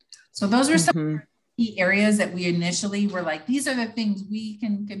online. So those are some key areas that we initially were like, these are the things we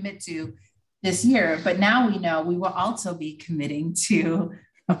can commit to this year, but now we know we will also be committing to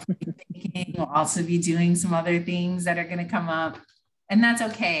thinking. We'll also be doing some other things that are going to come up, and that's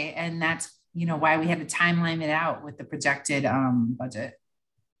okay. And that's, you know, why we had to timeline it out with the projected budget.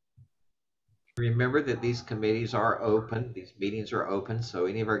 Remember that these committees are open, these meetings are open, so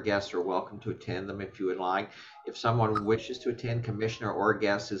any of our guests are welcome to attend them if you would like. If someone wishes to attend, commissioner or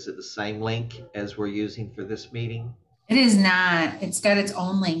guest, is it the same link as we're using for this meeting? It is not. It's got its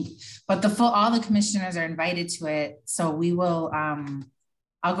own link, but all the commissioners are invited to it. So we will,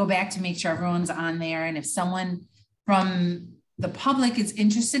 I'll go back to make sure everyone's on there. And if someone from the public is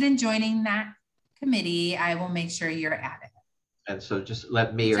interested in joining that committee, I will make sure you're at it. And so just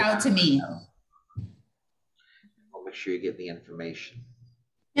let me reach out to me. Know. I'll make sure you get the information.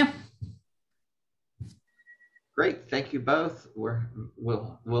 Yep. Great. Thank you both.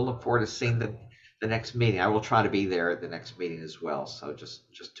 We'll look forward to seeing the next meeting. I will try to be there at the next meeting as well. So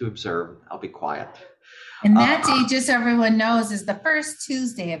just to observe, I'll be quiet. And that date, just so everyone knows, is the first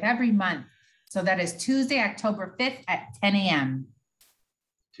Tuesday of every month. So that is Tuesday, October 5th at 10 a.m.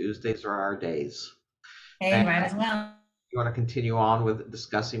 Tuesdays are our days. Hey, and might as well. You want to continue on with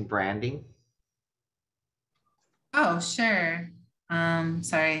discussing branding? Oh, sure.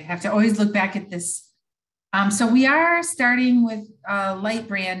 Sorry, I have to always look back at this. So we are starting with light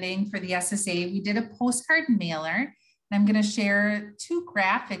branding for the SSA. We did a postcard mailer. I'm going to share two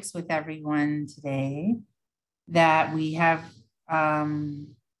graphics with everyone today that we have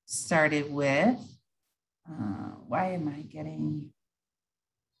started with. Why am I getting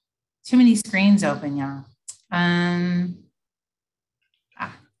too many screens open, y'all?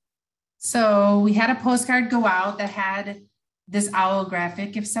 So we had a postcard go out that had this owl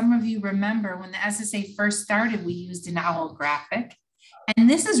graphic. If some of you remember, when the SSA first started, we used an owl graphic. And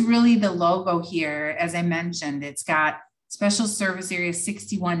this is really the logo here. As I mentioned, it's got Special Service Area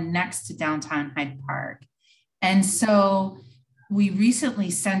 61 next to downtown Hyde Park. And so we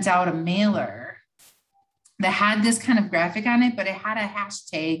recently sent out a mailer that had this kind of graphic on it, but it had a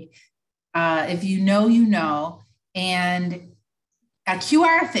hashtag, if you know, you know, and a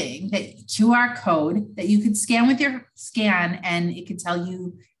QR thing, that QR code that you could scan with your scan, and it could tell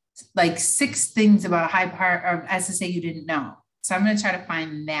you like 6 things about Hyde Park or SSA you didn't know. So I'm going to try to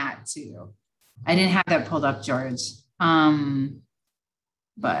find that too. I didn't have that pulled up, George. But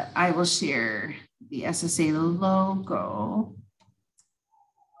I will share the SSA logo.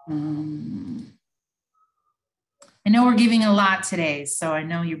 I know we're giving a lot today, so I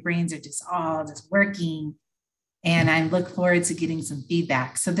know your brains are just working, and I look forward to getting some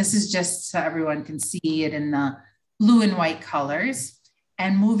feedback. So this is just so everyone can see it in the blue and white colors.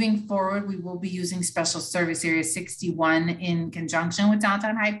 And moving forward, we will be using Special Service Area 61 in conjunction with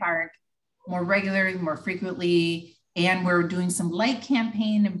downtown Hyde Park more regularly, more frequently. And we're doing some light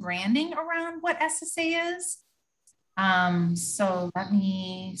campaign and branding around what SSA is. So let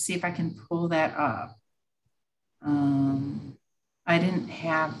me see if I can pull that up. I didn't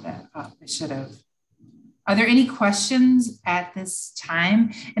have that up. I should have. Are there any questions at this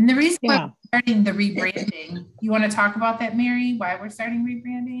time? And the reason why we're starting the rebranding, you want to talk about that, Mary? Why we're starting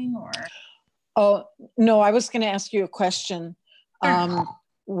rebranding, or? Oh, no, I was going to ask you a question,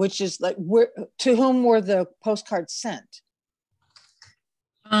 which is like, to whom were the postcards sent?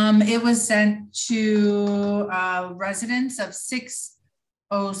 It was sent to residents of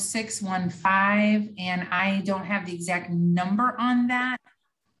 60615, and I don't have the exact number on that.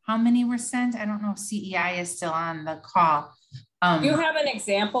 How many were sent? I don't know if CEI is still on the call. Do you have an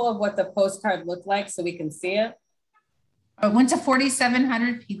example of what the postcard looked like so we can see it? It went to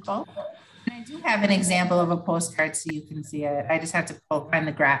 4,700 people. And I do have an example of a postcard so you can see it. I just have to find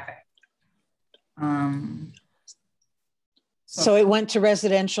the graphic. So it went to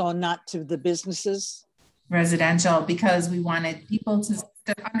residential and not to the businesses? Residential, because we wanted people to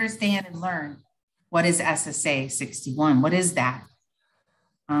understand and learn what is SSA 61. What is that?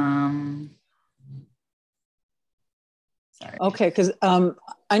 Sorry. Okay, because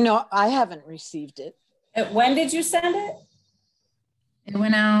I know I haven't received it. When did you send it? It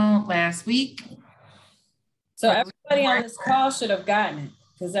went out last week. So everybody on this call should have gotten it,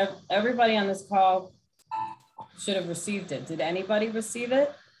 because everybody on this call should have received it. Did anybody receive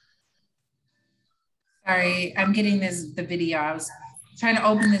it? Sorry, I'm getting the video. I was trying to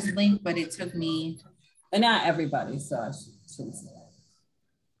open this link, but it took me. And not everybody, so I shouldn't say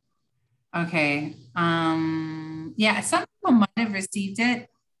that. Okay. Yeah, some people might have received it.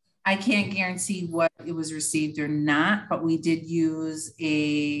 I can't guarantee what it was received or not, but we did use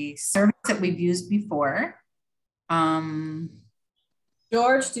a service that we've used before.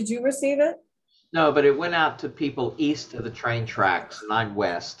 George, did you receive it? No, but it went out to people east of the train tracks, and I'm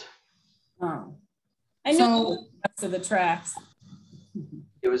west. Oh, I know the rest of the tracks.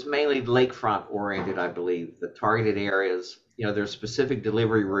 It was mainly lakefront oriented, I believe. The targeted areas, you know, there's specific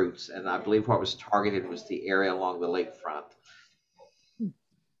delivery routes, and I believe what was targeted was the area along the lakefront.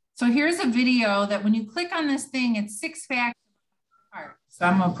 So here's a video that when you click on this thing, it's 6 facts. So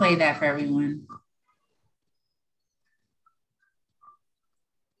I'm gonna play that for everyone.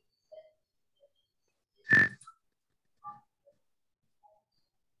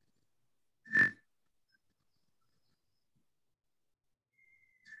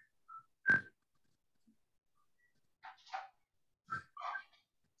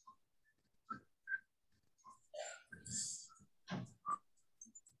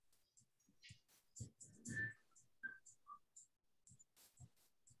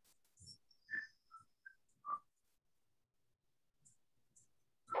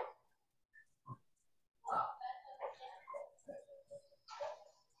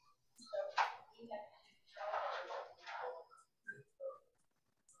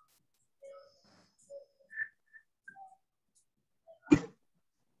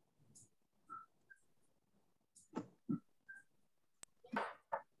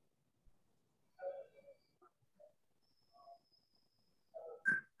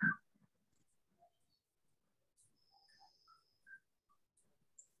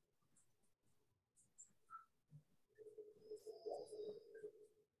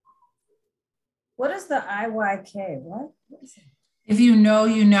 What is the IYK? What is it? If you know,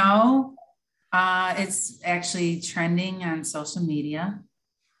 you know. It's actually trending on social media.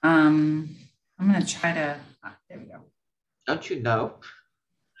 I'm gonna try to, there we go. Don't you know?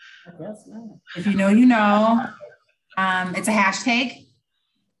 I guess not. If you know, you know. It's a hashtag,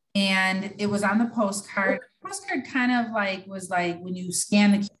 and it was on the postcard. The postcard kind of like was like when you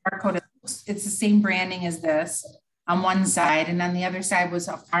scan the QR code, it's the same branding as this on one side, and on the other side was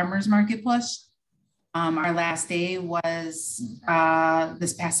a farmer's market push. Our last day was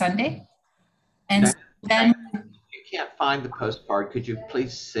this past Sunday. And then if you can't find the postcard, could you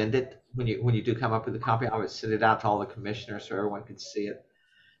please send it when you do come up with a copy? I would send it out to all the commissioners so everyone could see it.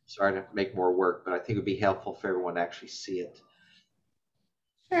 Sorry to make more work, but I think it would be helpful for everyone to actually see it.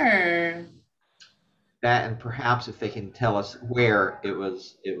 Sure. That, and perhaps if they can tell us where it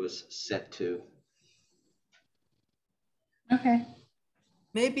was sent to. Okay.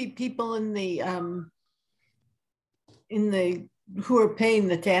 Maybe people in the who are paying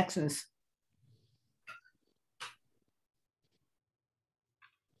the taxes.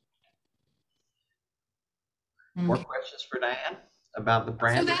 More questions for Diane about the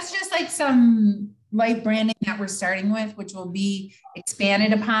brand? So that's just like some light branding that we're starting with, which will be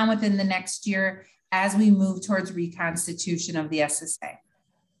expanded upon within the next year as we move towards reconstitution of the SSA.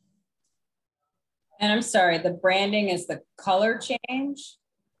 And I'm sorry, the branding is the color change?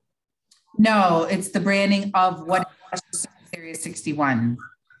 No, it's the branding of what is Area 61.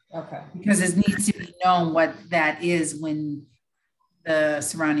 Okay. Because it needs to be known what that is when the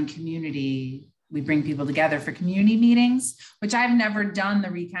surrounding community, we bring people together for community meetings, which I've never done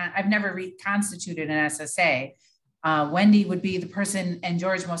I've never reconstituted an SSA. Wendy would be the person, and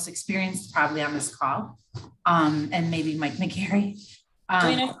George most experienced probably on this call, and maybe Mike McGarry.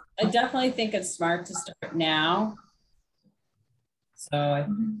 I mean, I definitely think it's smart to start now So I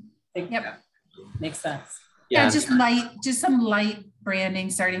think makes sense. Yeah, just some light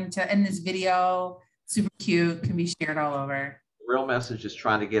branding starting to, and this video, super cute, can be shared all over. The real message is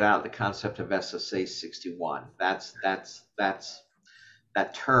trying to get out the concept of SSA 61. That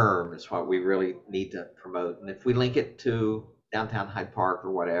term is what we really need to promote. And if we link it to downtown Hyde Park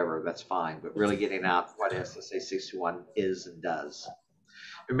or whatever, that's fine. But really getting out what SSA 61 is and does.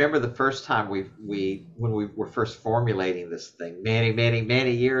 Remember the first time when we were first formulating this thing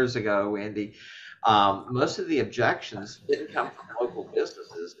many years ago, Andy, most of the objections didn't come from local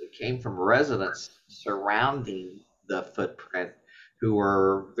businesses. It came from residents surrounding the footprint who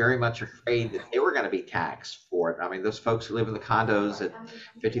were very much afraid that they were going to be taxed for it. I mean, those folks who live in the condos at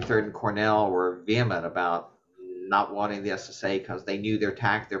 53rd and Cornell were vehement about not wanting the SSA because they knew their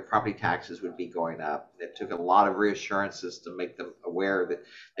property taxes would be going up. It took a lot of reassurances to make them aware that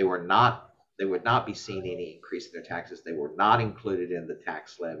they would not be seeing any increase in their taxes. They were not included in the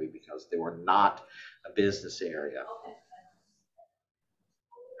tax levy because they were not a business area.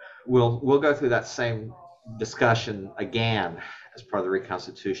 We'll go through that same discussion again as part of the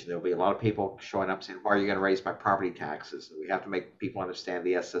reconstitution. There'll be a lot of people showing up saying, why are you going to raise my property taxes? And we have to make people understand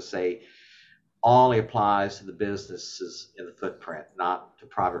the SSA only applies to the businesses in the footprint, not to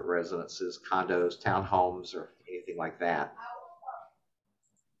private residences, condos, townhomes, or anything like that.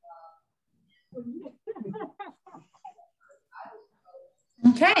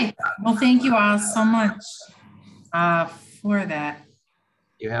 Okay, well, thank you all so much for that.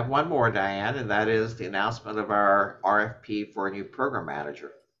 You have one more, Diane, and that is the announcement of our RFP for a new program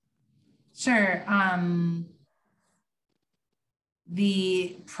manager. Sure.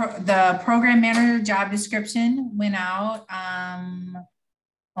 The program manager job description went out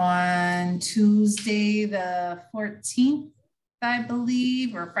on Tuesday the 14th, I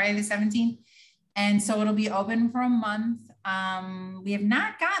believe, or Friday the 17th. And so it'll be open for a month. We have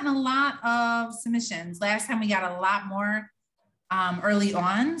not gotten a lot of submissions. Last time we got a lot more early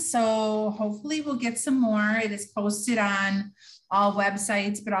on. So hopefully we'll get some more. It is posted on all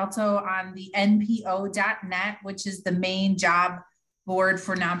websites, but also on the npo.net, which is the main job board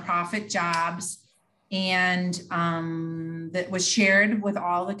for nonprofit jobs. And that was shared with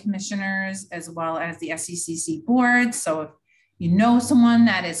all the commissioners as well as the SECC board. So if you know someone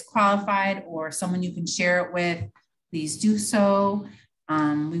that is qualified or someone you can share it with, please do so.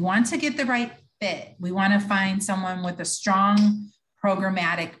 We want to get the right fit. We want to find someone with a strong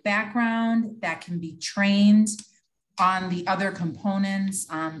programmatic background that can be trained on the other components,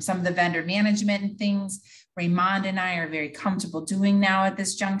 some of the vendor management and things Raymond and I are very comfortable doing now at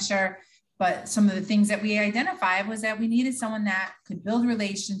this juncture. But some of the things that we identified was that we needed someone that could build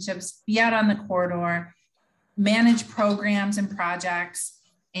relationships, be out on the corridor, manage programs and projects,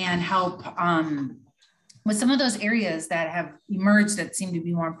 and help with some of those areas that have emerged that seem to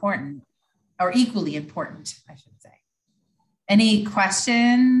be more important or equally important, I should say. Any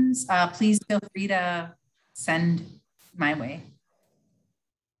questions? Please feel free to send my way.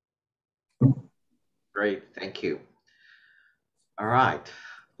 Great, thank you. All right,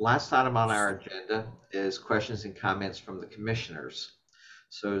 last item on our agenda is questions and comments from the commissioners.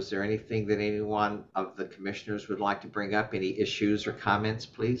 So is there anything that anyone of the commissioners would like to bring up? Any issues or comments,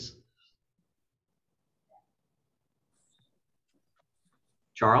 please?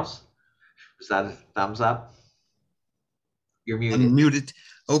 Charles, was that a thumbs up? You're muted. Unmuted.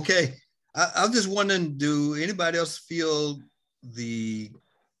 Okay. I was just wondering, do anybody else feel the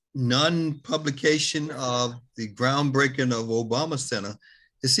non-publication of the groundbreaking of Obama Center,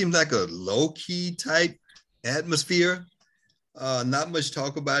 it seems like a low-key type atmosphere? Not much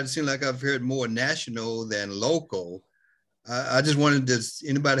talk about it. It seems like I've heard more national than local. I just wondered, does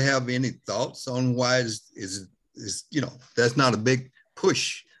anybody have any thoughts on why is you know, that's not a big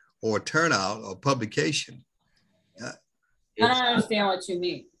push or turnout or publication? I don't understand what you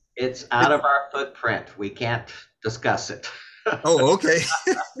mean. It's out of our footprint. We can't discuss it. Oh, okay.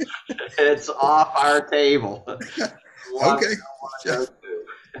 It's off our table. Okay.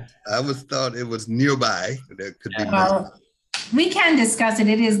 I was thought it was nearby. That could be. Well, we can discuss it.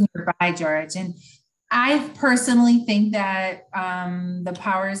 It is nearby, George. And I personally think that the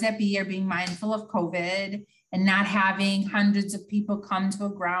powers that be are being mindful of COVID and not having hundreds of people come to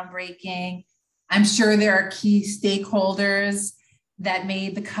a groundbreaking. I'm sure there are key stakeholders that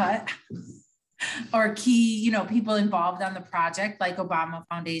made the cut or key, you know, people involved on the project, like Obama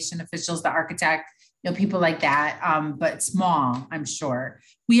Foundation officials, the architect, you know, people like that, but small, I'm sure.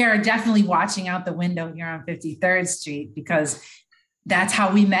 We are definitely watching out the window here on 53rd Street because that's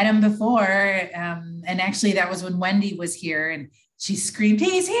how we met him before. And actually that was when Wendy was here and she screamed,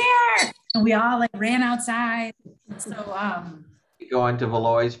 "He's here!" And we all like ran outside. So going to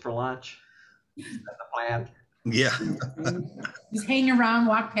Valois for lunch? Is that the plan? Yeah. Just hang around,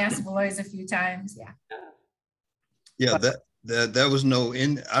 walk past Valois a few times. Yeah. Yeah, that was no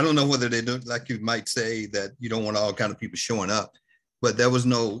in. I don't know whether they do, like you might say that you don't want all kind of people showing up, but there was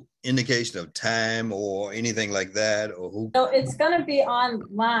no indication of time or anything like that, or who. So it's going to be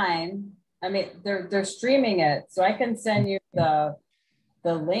online. I mean, they're streaming it, so I can send you the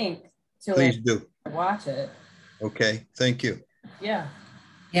link to Please it. do. Watch it. Okay, thank you. Yeah.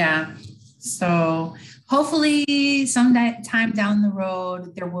 Yeah. So hopefully sometime down the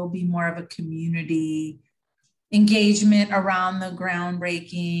road, there will be more of a community engagement around the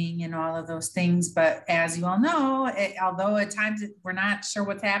groundbreaking and all of those things. But as you all know, although at times we're not sure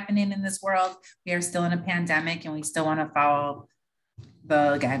what's happening in this world, we are still in a pandemic and we still want to follow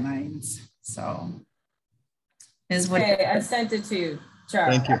the guidelines. So is what. Okay, I sent it to you,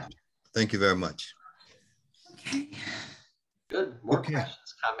 Charles. Thank you. Thank you very much. Okay. Good. More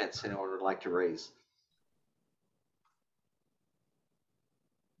questions, comments anyone would like to raise?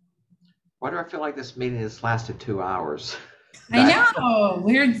 Why do I feel like this meeting has lasted 2 hours? I know,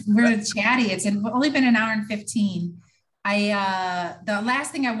 we're chatty. It's only been an hour and 15. The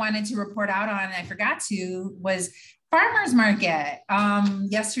last thing I wanted to report out on, and I forgot to, was farmers market.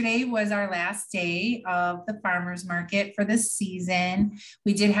 Yesterday was our last day of the farmers market for this season.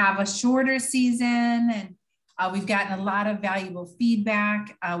 We did have a shorter season, and we've gotten a lot of valuable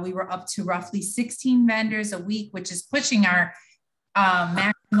feedback. We were up to roughly 16 vendors a week, which is pushing our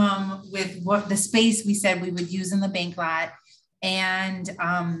maximum with what the space we said we would use in the bank lot. And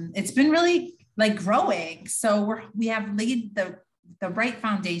it's been really like growing. So we have laid the right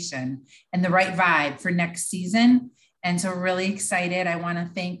foundation and the right vibe for next season. And so we're really excited. I want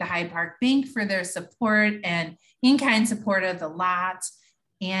to thank the Hyde Park Bank for their support and in-kind support of the lot.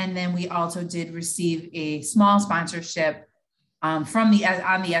 And then we also did receive a small sponsorship on the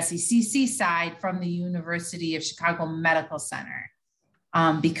SECC side from the University of Chicago Medical Center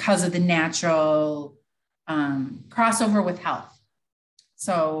because of the natural crossover with health.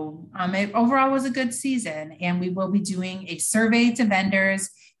 So it overall was a good season, and we will be doing a survey to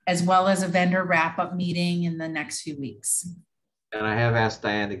vendors as well as a vendor wrap-up meeting in the next few weeks. And I have asked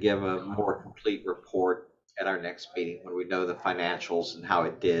Diane to give a more complete report at our next meeting when we know the financials and how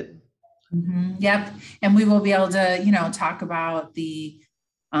it did. Mm-hmm. Yep. And we will be able to, talk about the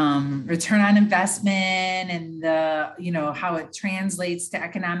return on investment and the, how it translates to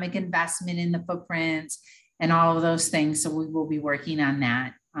economic investment in the footprint and all of those things. So we will be working on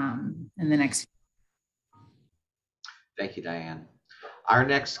that in the next. Thank you, Diane. Our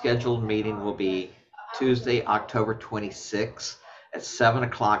next scheduled meeting will be Tuesday, October 26th at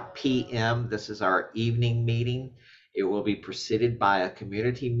 7:00 p.m. This is our evening meeting. It will be preceded by a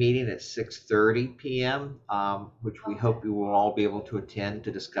community meeting at 6:30 p.m., which we hope you will all be able to attend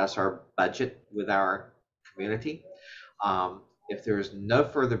to discuss our budget with our community. If there is no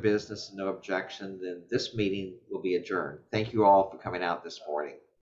further business and no objection, then this meeting will be adjourned. Thank you all for coming out this morning.